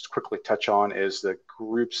to just quickly touch on is the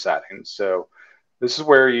group settings. So this is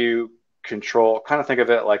where you control, kind of think of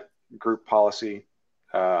it like group policy,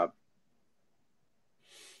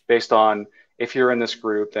 based on if you're in this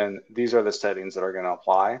group, then these are the settings that are going to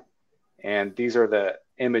apply. And these are the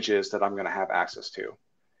images that I'm going to have access to.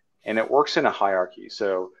 And it works in a hierarchy.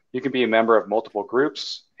 So you can be a member of multiple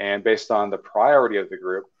groups, and based on the priority of the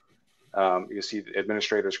group, you see the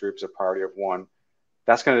administrators group is a priority of 1.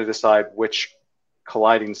 That's going to decide which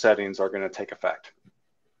colliding settings are going to take effect.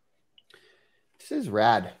 This is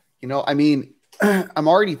rad. You know, I mean, I'm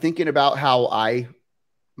already thinking about how I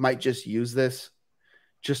might just use this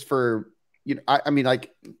just for, you know, I mean,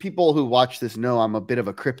 like, people who watch this know I'm a bit of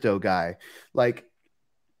a crypto guy. Like,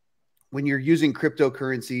 when you're using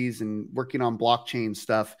cryptocurrencies and working on blockchain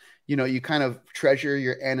stuff, you know, you kind of treasure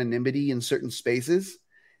your anonymity in certain spaces.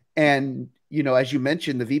 And, you know, as you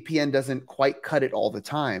mentioned, the VPN doesn't quite cut it all the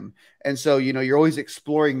time. And so, you know, you're always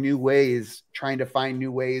exploring new ways, trying to find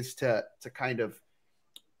new ways to kind of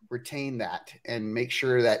retain that and make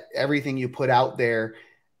sure that everything you put out there,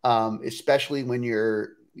 especially when you're,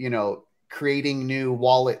 you know, creating new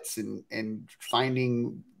wallets and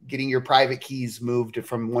getting your private keys moved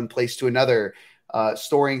from one place to another,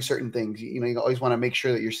 storing certain things, you know, you always want to make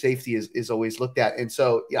sure that your safety is always looked at. And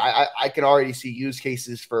so, yeah, I can already see use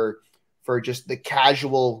cases for just the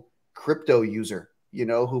casual crypto user, you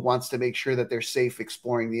know, who wants to make sure that they're safe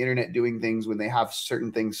exploring the internet, doing things when they have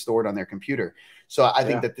certain things stored on their computer. So I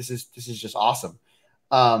think that this is just awesome.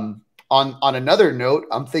 On another note,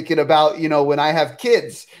 I'm thinking about, you know, when I have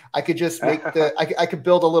kids, I could just make I could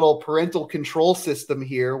build a little parental control system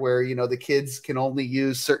here where, you know, the kids can only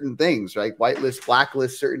use certain things, right? Whitelist,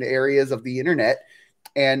 blacklist certain areas of the internet.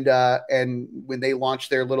 And when they launch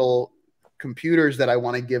their little computers that I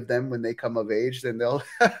want to give them when they come of age, then they'll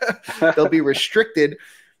be restricted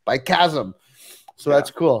by Kasm. So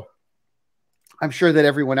that's cool. I'm sure that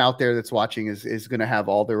everyone out there that's watching is going to have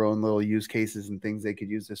all their own little use cases and things they could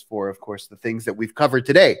use this for. Of course, the things that we've covered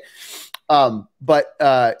today.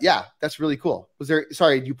 Yeah, that's really cool.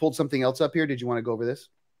 Sorry, you pulled something else up here. Did you want to go over this?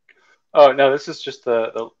 Oh, no, this is just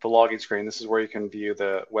the logging screen. This is where you can view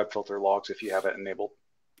the web filter logs if you have it enabled.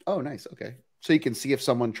 Oh, nice. Okay. So you can see if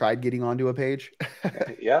someone tried getting onto a page.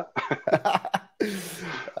 Yeah.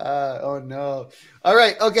 Oh, no. All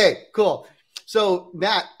right. Okay, cool. So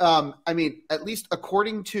Matt, I mean, at least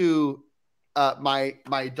according to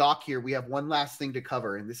my doc here, we have one last thing to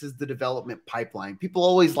cover, and this is the development pipeline. People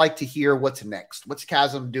always like to hear what's next. What's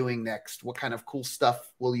Kasm doing next? What kind of cool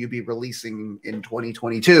stuff will you be releasing in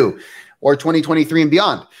 2022 or 2023 and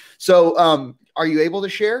beyond? So are you able to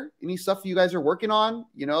share any stuff you guys are working on?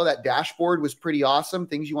 You know, that dashboard was pretty awesome.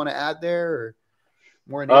 Things you want to add there or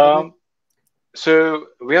more enablement? So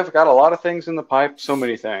we have got a lot of things in the pipe, so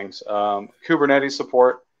many things. Kubernetes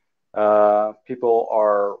support, people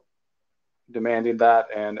are demanding that,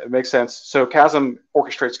 and it makes sense. So Kasm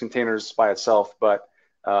orchestrates containers by itself, but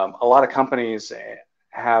a lot of companies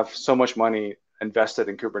have so much money invested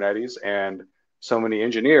in Kubernetes, and so many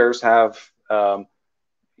engineers have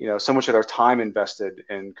you know, so much of their time invested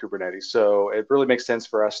in Kubernetes. So it really makes sense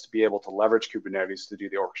for us to be able to leverage Kubernetes to do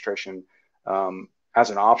the orchestration as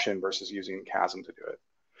an option versus using Kasm to do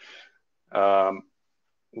it.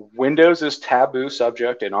 Windows is taboo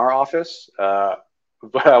subject in our office,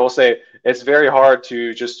 but I will say it's very hard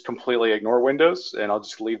to just completely ignore Windows, and I'll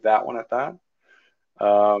just leave that one at that.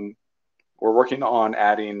 We're working on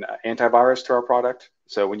adding antivirus to our product.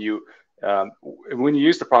 So when you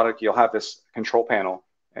use the product, you'll have this control panel,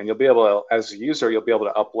 and you'll be able to, as a user, you'll be able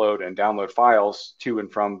to upload and download files to and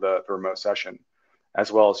from the remote session, as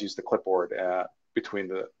well as use the clipboard between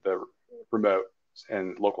the remote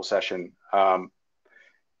and local session. And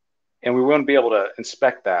we want to be able to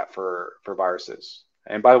inspect that for viruses.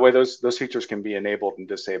 And by the way, those features can be enabled and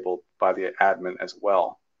disabled by the admin as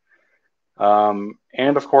well.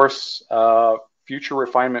 And of course, future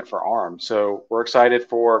refinement for ARM. So we're excited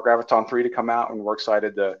for Graviton 3 to come out, and we're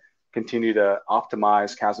excited to continue to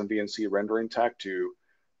optimize Kasm VNC rendering tech to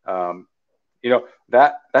you know,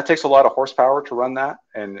 that takes a lot of horsepower to run that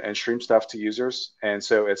and stream stuff to users. And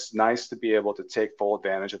so it's nice to be able to take full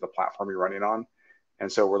advantage of the platform you're running on.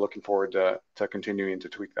 And so we're looking forward to continuing to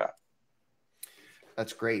tweak that.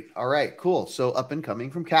 That's great. All right, cool. So up and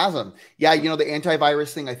coming from Kasm. Yeah, you know, the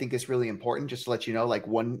antivirus thing I think is really important. Just to let you know, like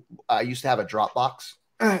I used to have a Dropbox,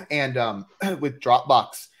 and with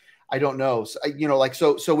Dropbox, I don't know. So, you know, like,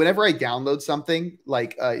 so whenever I download something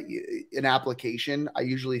like an application, I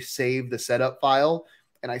usually save the setup file,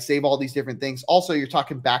 and I save all these different things. Also, you're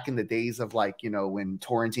talking back in the days of, like, you know, when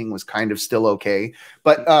torrenting was kind of still okay.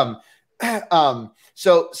 But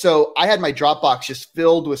So I had my Dropbox just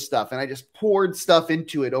filled with stuff, and I just poured stuff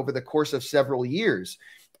into it over the course of several years.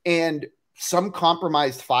 And some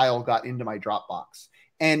compromised file got into my Dropbox.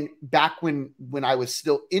 And back when I was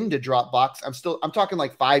still into Dropbox, I'm talking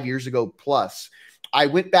like 5 years ago plus, I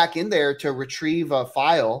went back in there to retrieve a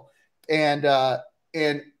file, and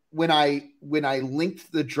when I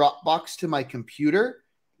linked the Dropbox to my computer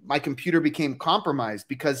became compromised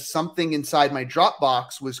because something inside my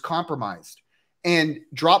Dropbox was compromised. And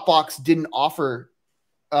Dropbox didn't offer,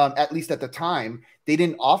 at least at the time, they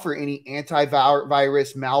didn't offer any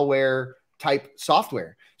antivirus malware type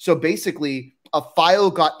software. So basically, a file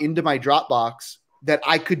got into my Dropbox that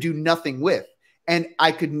I could do nothing with. And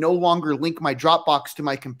I could no longer link my Dropbox to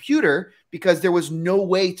my computer because there was no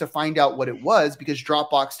way to find out what it was, because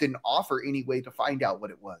Dropbox didn't offer any way to find out what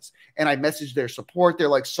it was. And I messaged their support. They're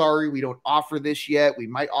like, sorry, we don't offer this yet. We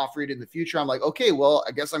might offer it in the future. I'm like, okay, well,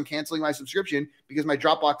 I guess I'm canceling my subscription because my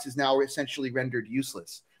Dropbox is now essentially rendered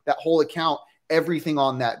useless. That whole account, everything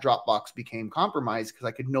on that Dropbox became compromised because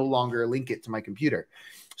I could no longer link it to my computer.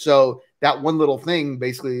 So that one little thing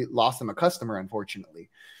basically lost them a customer, unfortunately.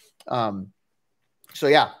 So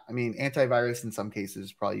yeah, I mean, antivirus in some cases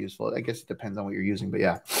is probably useful. I guess it depends on what you're using, but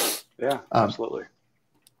yeah. Yeah, absolutely.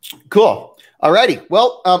 Cool. All righty.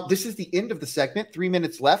 Well, this is the end of the segment. 3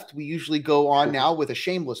 minutes left. We usually go on now with a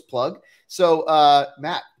shameless plug. So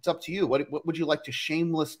Matt, it's up to you. What would you like to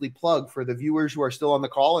shamelessly plug for the viewers who are still on the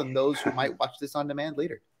call and those who might watch this on demand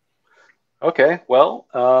later? Okay. Well,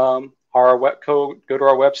 go to our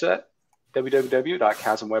website,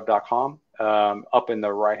 www.kasmweb.com. Up in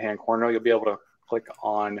the right-hand corner, you'll be able to click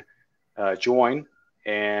on join,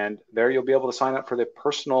 and there you'll be able to sign up for the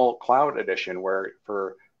personal cloud edition, where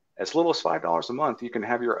for as little as $5 a month, you can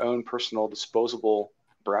have your own personal disposable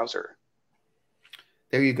browser.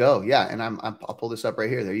 There you go. Yeah. And I'll pull this up right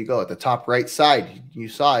here. There you go. At the top right side, you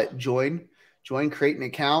saw it. Join, create an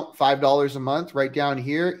account, $5 a month right down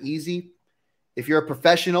here. Easy. If you're a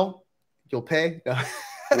professional, you'll pay.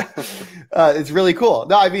 It's really cool.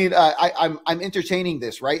 No, I mean, I'm entertaining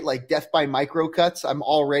this, right? Like death by micro cuts. I'm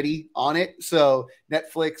already on it. So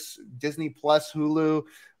Netflix, Disney Plus, Hulu,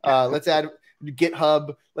 let's add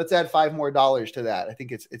GitHub. Let's add $5 more to that. I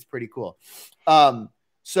think it's pretty cool.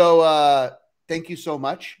 So thank you so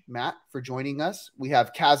much, Matt, for joining us. We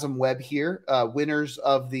have Kasm Web here, winners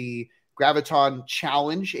of the Graviton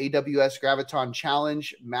Challenge, AWS Graviton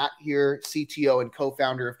Challenge. Matt here, CTO and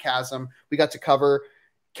co-founder of Kasm. We got to cover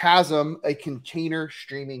Kasm, a container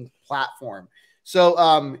streaming platform.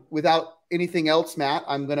 So without anything else, Matt,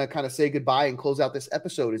 I'm going to kind of say goodbye and close out this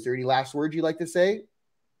episode. Is there any last words you'd like to say?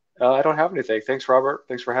 I don't have anything. Thanks, Robert.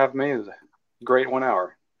 Thanks for having me. It was a great 1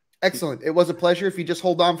 hour. Excellent. It was a pleasure. If you just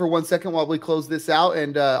hold on for 1 second while we close this out,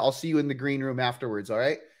 and I'll see you in the green room afterwards. All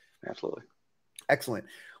right? Absolutely. Excellent.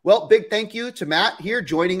 Well, big thank you to Matt here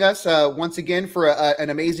joining us once again for an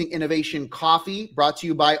amazing innovation coffee brought to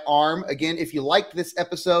you by ARM. Again, if you liked this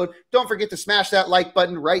episode, don't forget to smash that like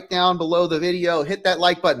button right down below the video. Hit that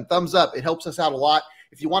like button, thumbs up. It helps us out a lot.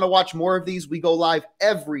 If you want to watch more of these, we go live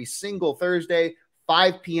every single Thursday,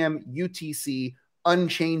 5 p.m. UTC,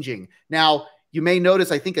 unchanging. Now, you may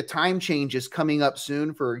notice, I think a time change is coming up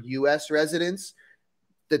soon for U.S. residents.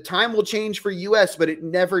 The time will change for US, but it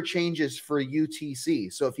never changes for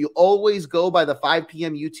UTC. So if you always go by the 5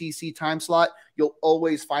 p.m. UTC time slot, you'll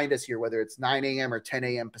always find us here, whether it's 9 a.m. or 10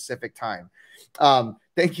 a.m. Pacific time.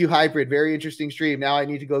 Thank you, Hybrid. Very interesting stream. Now I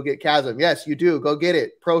need to go get Kasm. Yes, you do. Go get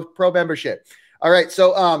it. Pro membership. All right.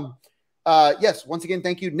 So yes, once again,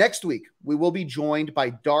 thank you. Next week, we will be joined by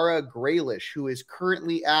Dara Graylish, who is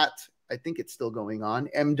currently at, I think it's still going on,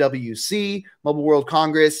 MWC, Mobile World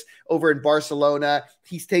Congress, over in Barcelona.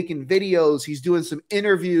 He's taking videos. He's doing some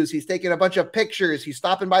interviews. He's taking a bunch of pictures. He's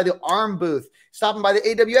stopping by the ARM booth, stopping by the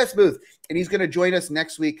AWS booth, and he's going to join us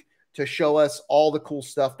next week to show us all the cool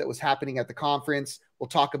stuff that was happening at the conference. We'll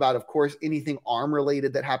talk about, of course, anything ARM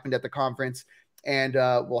related that happened at the conference, and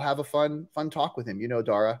we'll have a fun talk with him. You know,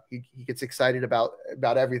 Dara, he gets excited about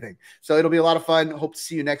everything. So it'll be a lot of fun. Hope to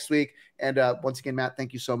see you next week. And once again, Matt,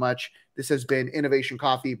 thank you so much. This has been Innovation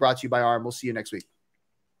Coffee brought to you by ARM. We'll see you next week.